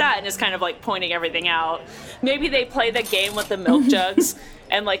and look at that, and is kind of like pointing everything out. Maybe they play the game with the milk jugs,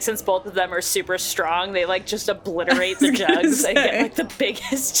 and like since both of them are super strong, they like just obliterate the jugs and get like the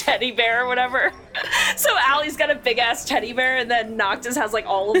biggest teddy bear or whatever. So Allie's got a big ass teddy bear, and then Noctis has like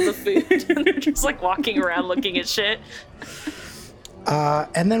all of the food, and they're just like walking around looking at shit.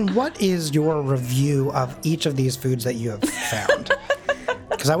 And then what is your review of each of these foods that you have found?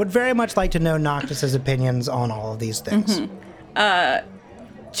 Because I would very much like to know Noctis's opinions on all of these things.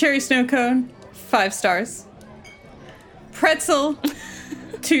 Cherry snow cone, 5 stars. Pretzel,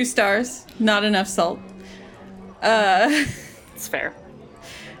 2 stars. Not enough salt. It's fair.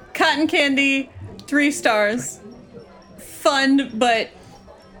 Cotton candy, 3 stars. Fun, but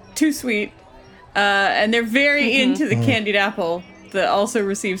too sweet. And they're very into the candied apple that also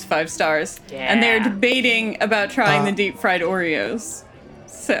receives 5 stars. Yeah. And they're debating about trying the deep fried Oreos.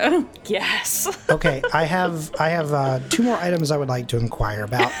 So Yes. Okay, I have 2 more items I would like to inquire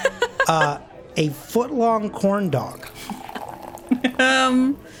about. A foot-long corn dog.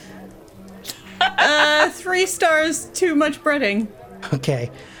 3 stars, too much breading. Okay,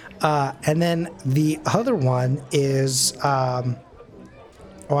 and then the other one is I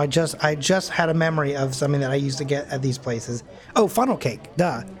just had a memory of something that I used to get at these places. Oh, funnel cake,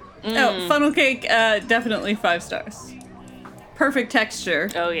 duh. Oh, funnel cake, definitely 5 stars. Perfect texture.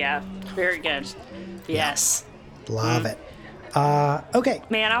 Oh yeah, very good. Yes. Love it. Okay.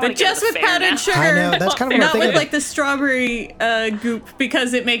 Man, I want But to just with powdered sugar. I know, that's kind of what I'm Not with thinking. like the strawberry goop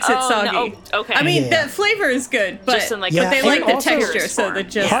because it makes it soggy. No. Okay. I mean, Yeah. that flavor is good, but, Just in, like, Yeah, but they and like the also texture, so the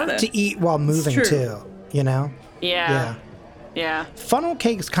just Hard the, to eat while moving true. too, Yeah. Yeah. Yeah. Funnel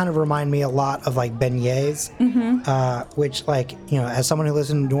cakes kind of remind me a lot of like beignets, which like, as someone who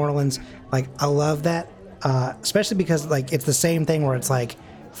lives in New Orleans, like I love that, especially because like it's the same thing where it's like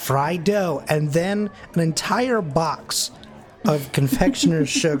fried dough and then an entire box of confectioner's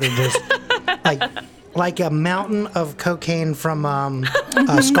sugar, just like a mountain of cocaine from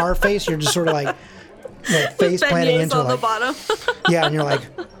Scarface. You're just sort of like face planting Beignets into on the like, bottom. yeah, and you're like,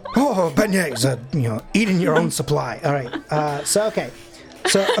 oh, beignets, eating your own supply. All right, so okay,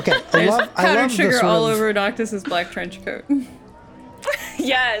 I there's love powdered the sugar sort all of- over Noctis's black trench coat.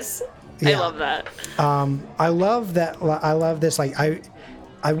 Yes. Yeah. I love that. I love that. I love this. Like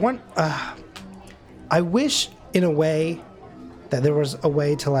I want. I wish in a way that there was a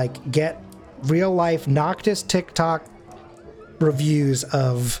way to like get real life Noctis TikTok reviews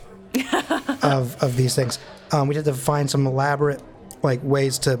of these things. We'd have to find some elaborate like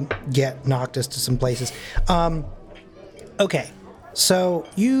ways to get Noctis to some places. Okay, so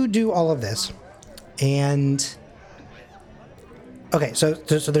you do all of this, and okay, so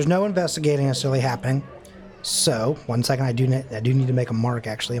there's no investigating necessarily happening. So 1 second, I do need to make a mark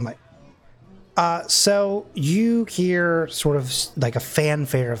actually. So you hear sort of like a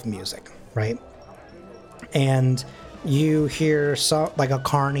fanfare of music, right? And you hear like a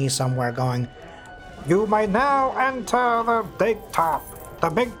carny somewhere going, "You may now enter the big top. The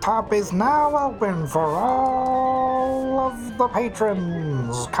big top is now open for all of the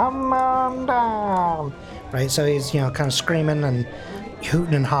patrons. Come on down." Right? So he's, kind of screaming and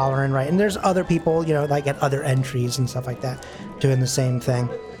hooting and hollering, right? And there's other people, like at other entries and stuff like that, doing the same thing.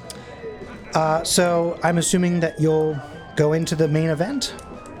 So I'm assuming that you'll go into the main event.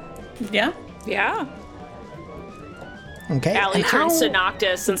 Yeah. Yeah. Okay. Allie and turns how- to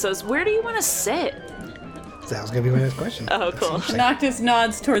Noctis and says, "Where do you want to sit?" That was gonna be my next question. Oh, cool. Noctis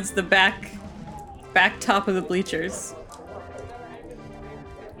nods towards the back top of the bleachers.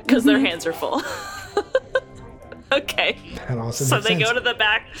 Because their hands are full. Okay. That also So makes they sense. go to the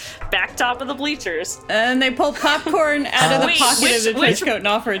back top of the bleachers. And they pull popcorn out of the Wait, pocket of the which- trench coat and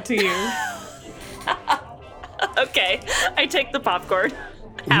offer it to you. Okay. I take the popcorn.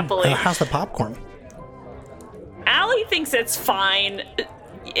 Happily. How's the popcorn? Allie thinks it's fine.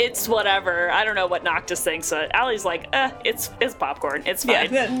 It's whatever. I don't know what Noctis thinks. Allie's like, it's popcorn. It's Yeah,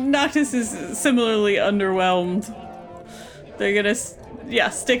 fine. that Noctis is similarly underwhelmed. They're gonna,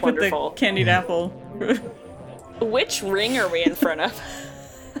 stick Wonderful. with the candied apple. Which ring are we in front of?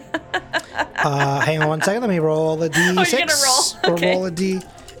 Hang on 1 second. Let me roll a d6. Oh, you're gonna roll? Or Okay. roll a d.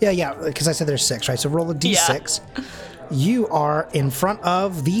 Yeah, because I said there's 6, right? So roll a d6. You are in front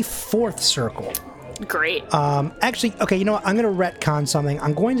of the 4th circle. Great. Actually, okay, you know what? I'm going to retcon something.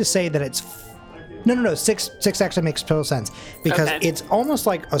 I'm going to say that it's No. Six actually makes total sense because Okay. it's almost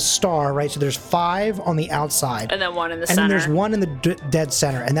like a star, right? So there's 5 on the outside, And then one in the and center. then there's one in the dead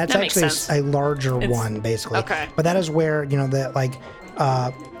center, and that's That makes actually sense. a larger one, basically. okay. But that is where the like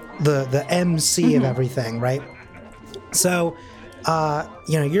the MC of everything, right? So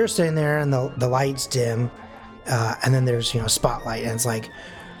you're sitting there, and the lights dim, and then there's spotlight, and it's like.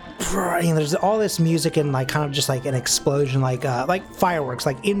 There's all this music and like kind of just like an explosion, like fireworks,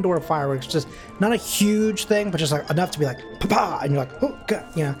 like indoor fireworks, just not a huge thing, but just like enough to be like pa, and you're like, oh god,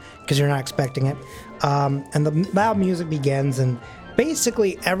 because you're not expecting it. And the loud music begins, and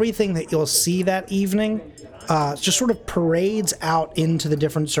basically everything that you'll see that evening just sort of parades out into the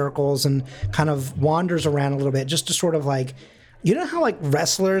different circles and kind of wanders around a little bit, just to sort of like, how like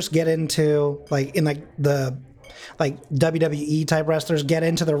wrestlers get into like in like the like WWE type wrestlers get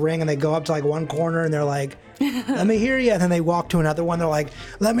into the ring and they go up to like one corner and they're like, let me hear you. And then they walk to another one. They're like,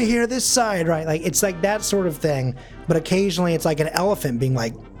 let me hear this side, right? Like, it's like that sort of thing. But occasionally it's like an elephant being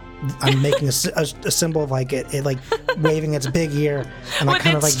like, I'm making a symbol of like it like waving its big ear and like With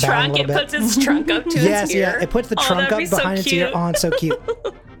kind of like its bowing a trunk, little it bit. puts its trunk up to Yes, its ear. yeah. It puts the trunk that'd up be so behind its ear. cute. Oh, it's so cute.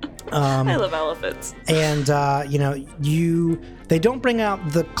 I love elephants. And they don't bring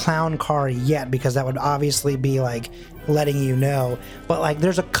out the clown car yet because that would obviously be like letting you know. But like,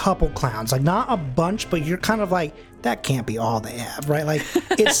 there's a couple clowns, like not a bunch, but you're kind of like, that can't be all they have, right? Like,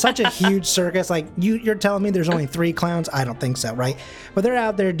 it's such a huge circus. Like, you're telling me there's only 3 clowns? I don't think so, right? But they're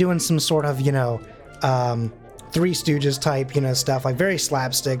out there doing some sort of, Three Stooges type, stuff, like very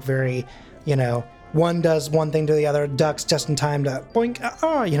slapstick, very, one does one thing to the other, ducks just in time to boink,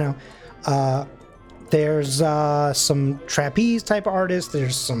 there's some trapeze type artists,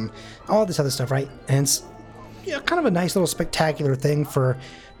 there's some, all this other stuff, right? And it's kind of a nice little spectacular thing for,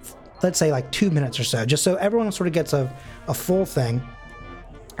 let's say, like 2 minutes or so, just so everyone sort of gets a full thing.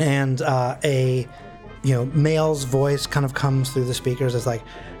 And a male's voice kind of comes through the speakers. It's like,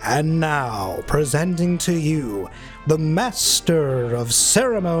 and now presenting to you the master of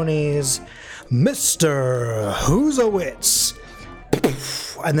ceremonies, Mr. Hoozowitz.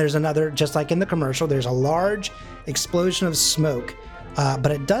 And there's another, just like in the commercial, there's a large explosion of smoke,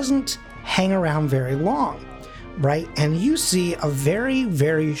 but it doesn't hang around very long, right? And you see a very,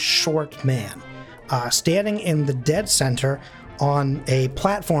 very short man standing in the dead center on a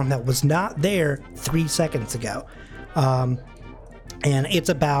platform that was not there 3 seconds ago. And it's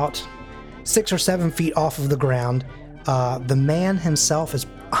about 6 or 7 feet off of the ground. The man himself is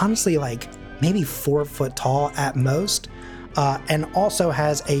honestly like maybe 4 foot tall at most, and also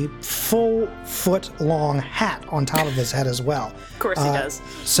has a full foot long hat on top of his head as well. Of course he does.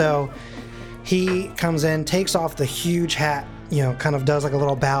 So he comes in, takes off the huge hat, kind of does like a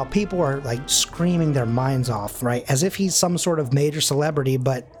little bow. People are like screaming their minds off, right? As if he's some sort of major celebrity,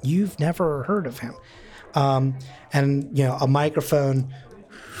 but you've never heard of him. And a microphone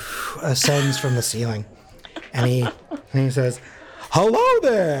ascends from the ceiling, and he says, "Hello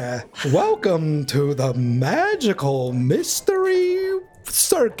there! Welcome to the Magical Mystery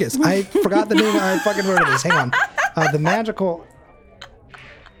Circus." I forgot the name. I fucking word it is. Hang on. The Magical.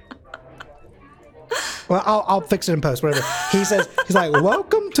 Well, I'll fix it in post. Whatever. He's like,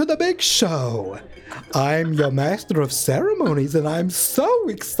 "Welcome to the big show. I'm your master of ceremonies, and I'm so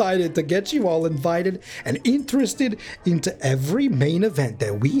excited to get you all invited and interested into every main event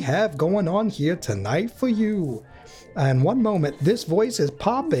that we have going on here tonight for you." And one moment, this voice is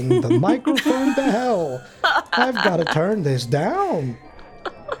popping the microphone to hell. I've got to turn this down.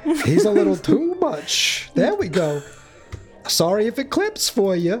 He's a little too much. There we go. Sorry if it clips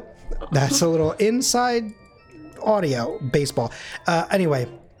for you. That's a little inside audio baseball. Anyway.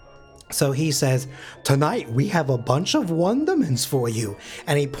 So he says, "Tonight we have a bunch of wonderments for you."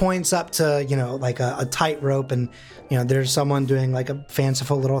 And he points up to, like a tightrope, and, there's someone doing like a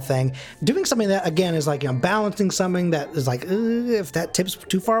fanciful little thing, doing something that, again, is like, balancing something that is like, if that tips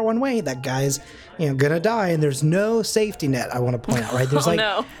too far one way, that guy's, gonna die. And there's no safety net, I want to point out, right?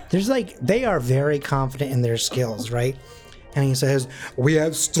 There's they are very confident in their skills, right? And he says, "We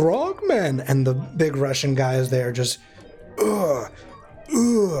have strong men." And the big Russian guy is there just,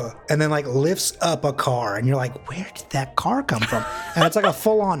 and then like lifts up a car, and you're like, where did that car come from? And it's like a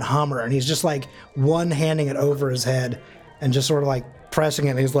full-on Hummer, and he's just like one-handing it over his head and just sort of like pressing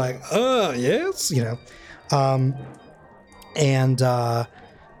it, and he's like, yes, he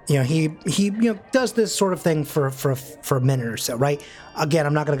does this sort of thing for a minute or so, right? Again,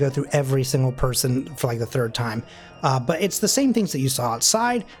 I'm not going to go through every single person for like the third time, but it's the same things that you saw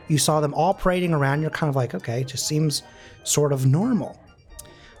outside. You saw them all parading around. You're kind of like, okay, it just seems sort of normal.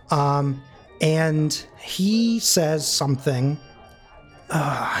 And he says something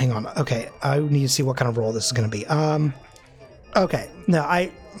hang on. Okay, I need to see what kind of roll this is going to be. Okay, no,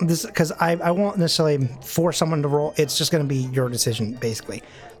 because I won't necessarily force someone to roll. It's just going to be your decision, basically.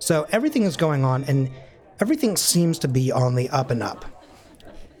 So everything is going on, and everything seems to be on the up and up.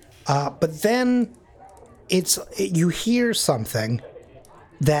 But then you hear something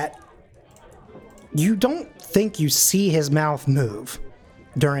that you don't think you see his mouth move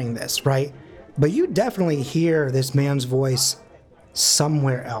during this, right? But you definitely hear this man's voice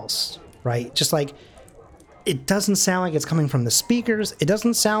somewhere else, right? Just like, it doesn't sound like it's coming from the speakers. It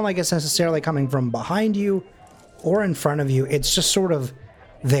doesn't sound like it's necessarily coming from behind you or in front of you. It's just sort of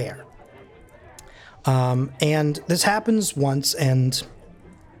there. And this happens once, and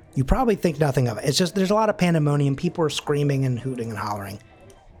you probably think nothing of it. It's just, there's a lot of pandemonium. People are screaming and hooting and hollering.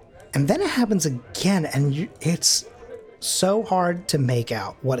 And then it happens again, and it's so hard to make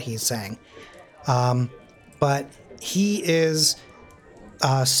out what he's saying. But he is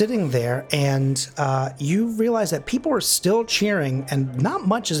sitting there, and you realize that people are still cheering, and not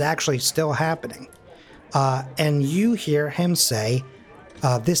much is actually still happening. And you hear him say,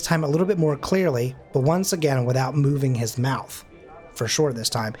 this time a little bit more clearly, but once again without moving his mouth, for sure this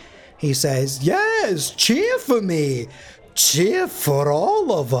time, he says, "Yes, cheer for me! Cheer for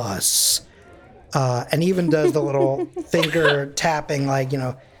all of us!" And even does the little finger tapping, like,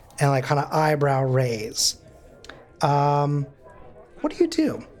 and like kind of eyebrow raise. What do you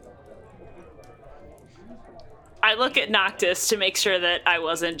do? I look at Noctis to make sure that I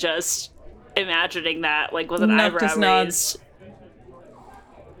wasn't just imagining that, like, with an Noctis eyebrow nods. raised.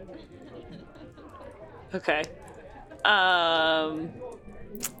 Okay.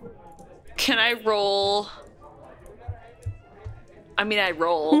 Can I roll? I mean, I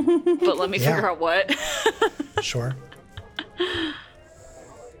roll, but let me figure out what. Sure.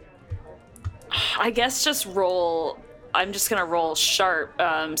 I guess just roll. I'm just gonna roll sharp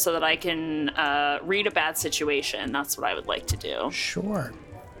so that I can read a bad situation. That's what I would like to do. Sure.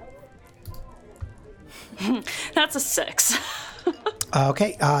 That's a 6.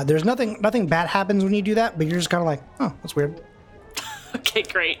 Okay. There's nothing bad happens when you do that, but you're just kind of like, oh, that's weird. Okay,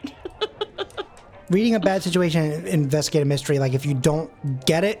 great. Reading a bad situation, investigate a mystery. Like, if you don't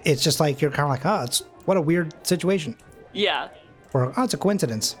get it, it's just like you're kind of like, oh, what a weird situation, Yeah. or oh, it's a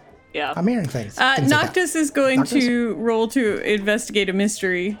coincidence. Yeah. I'm hearing things. Things like that. Noctis is going Noctis? to roll to investigate a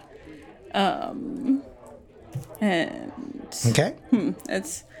mystery. And Okay.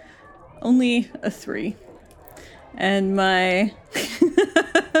 it's only a 3. And my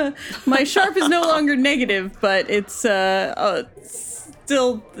my sharp is no longer negative, but it's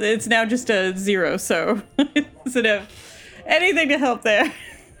it's now just a 0, so it doesn't have anything to help there.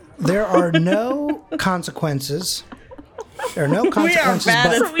 There are no consequences. There are no consequences,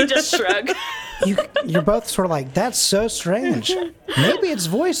 bad but We just shrug. you're both sort of like, that's so strange. Maybe it's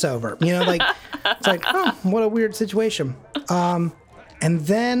voiceover. Like, it's like, oh, what a weird situation. And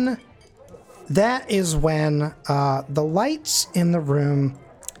then that is when the lights in the room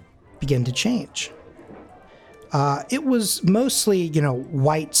begin to change. It was mostly,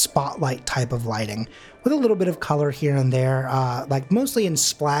 white spotlight type of lighting with a little bit of color here and there, like mostly in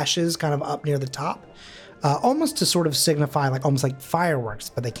splashes kind of up near the top, almost to sort of signify almost like fireworks,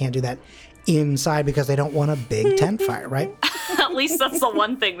 but they can't do that inside because they don't want a big tent fire, right? At least that's the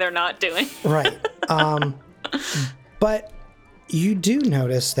one thing they're not doing. Right. But you do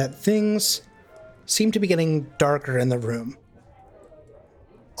notice that things seem to be getting darker in the room.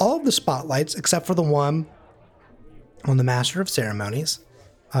 All of the spotlights, except for the one on the Master of Ceremonies,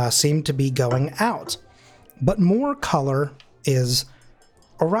 seem to be going out. But more color is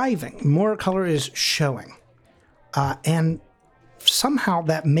arriving. More color is showing. And somehow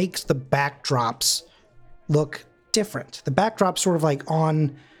that makes the backdrops look different. The backdrops sort of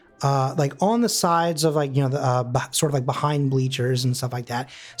on the sides of sort of like behind bleachers and stuff like that.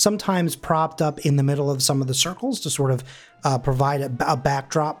 Sometimes propped up in the middle of some of the circles to sort of provide a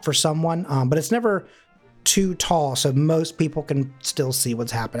backdrop for someone. But it's never too tall, so most people can still see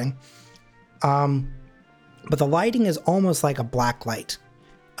what's happening. But the lighting is almost like a black light.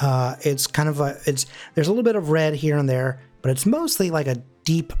 It's kind of there's a little bit of red here and there, but it's mostly like a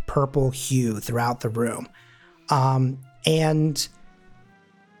deep purple hue throughout the room. And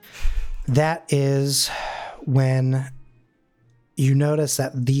that is when you notice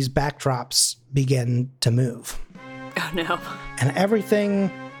that these backdrops begin to move. Oh no. And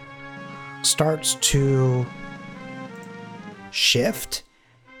everything starts to shift.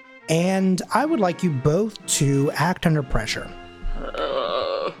 And I would like you both to act under pressure.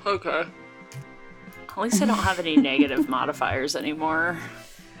 Okay. At least I don't have any negative modifiers anymore.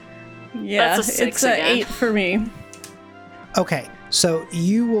 Yeah, That's a 6 it's an again. 8 for me. Okay, So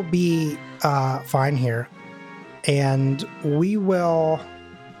you will be fine here, and you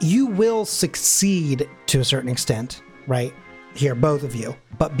will succeed to a certain extent, right? Here, both of you.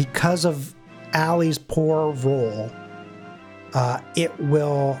 But because of Allie's poor roll, it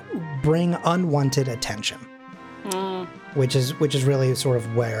will bring unwanted attention, which is really sort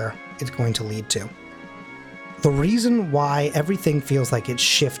of where it's going to lead to. The reason why everything feels like it's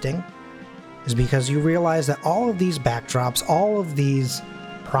shifting is because you realize that all of these backdrops, all of these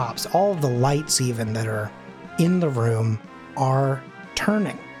props, all of the lights even that are in the room are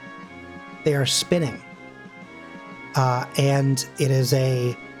turning. They are spinning. And it is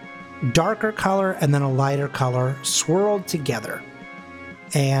a darker color and then a lighter color swirled together.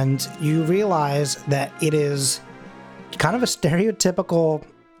 And you realize that it is kind of a stereotypical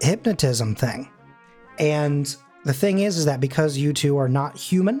hypnotism thing. And the thing is that because you two are not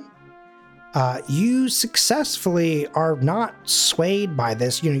human, you successfully are not swayed by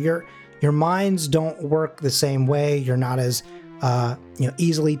this. You know, your minds don't work the same way. You're not as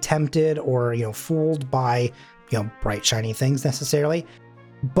easily tempted or fooled by bright shiny things necessarily.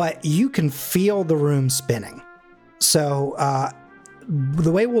 But you can feel the room spinning. So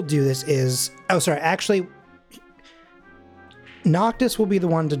the way we'll do this is, Noctis will be the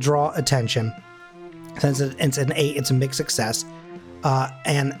one to draw attention. Since it's an 8, it's a mixed success.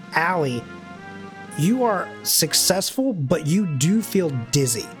 And Allie, you are successful, but you do feel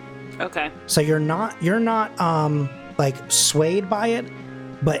dizzy. Okay. So you're not like swayed by it,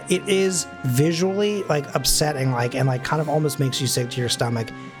 but it is visually like upsetting, and kind of almost makes you sick to your stomach.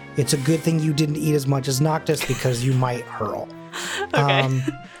 It's a good thing you didn't eat as much as Noctis because you might hurl. Okay.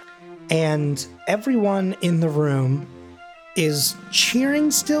 And everyone in the room is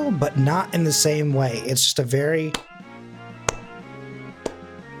cheering still, but not in the same way. It's just a very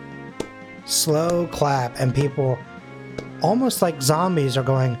slow clap, and people, almost like zombies, are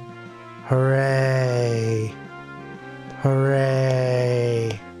going, hooray,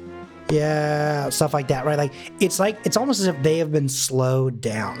 hooray, yeah, stuff like that, right? It's almost as if they have been slowed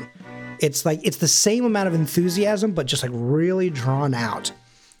down. It's the same amount of enthusiasm, but just really drawn out.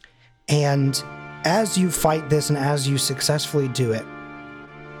 And as you fight this and as you successfully do it,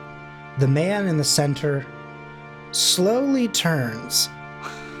 the man in the center slowly turns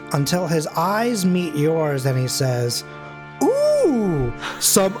until his eyes meet yours and he says, "Ooh,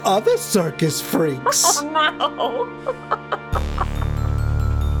 some other circus freaks." Oh, no.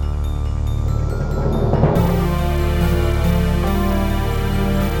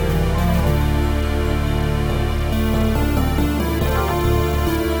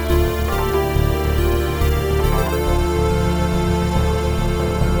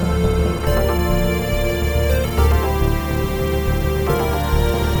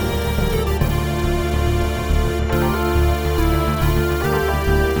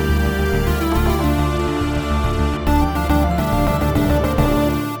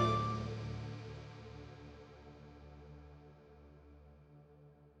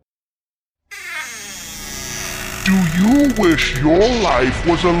 Do you wish your life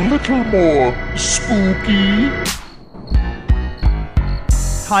was a little more spooky?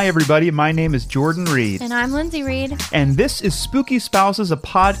 Hi, everybody. My name is Jordan Reed. And I'm Lindsay Reed. And this is Spooky Spouses, a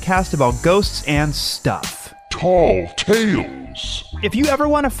podcast about ghosts and stuff. Tall tales. If you ever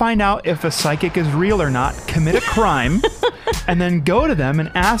want to find out if a psychic is real or not, commit a crime and then go to them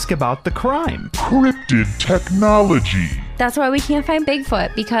and ask about the crime. Cryptid technology. That's why we can't find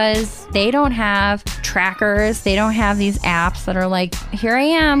Bigfoot, because they don't have trackers. They don't have these apps that are like, here I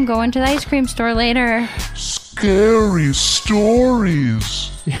am, going to the ice cream store later. Scary stories.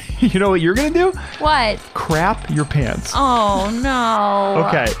 You know what you're going to do? What? Crap your pants. Oh, no.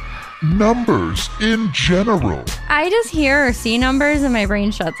 Okay. Numbers in general. I just hear or see numbers and my brain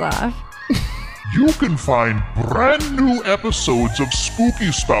shuts off. You can find brand new episodes of Spooky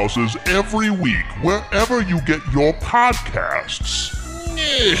Spouses every week wherever you get your podcasts.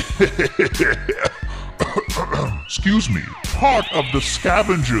 Excuse me, part of the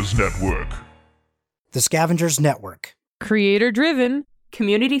Scavengers Network. The Scavengers Network. Creator-driven,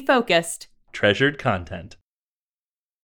 community-focused, treasured content.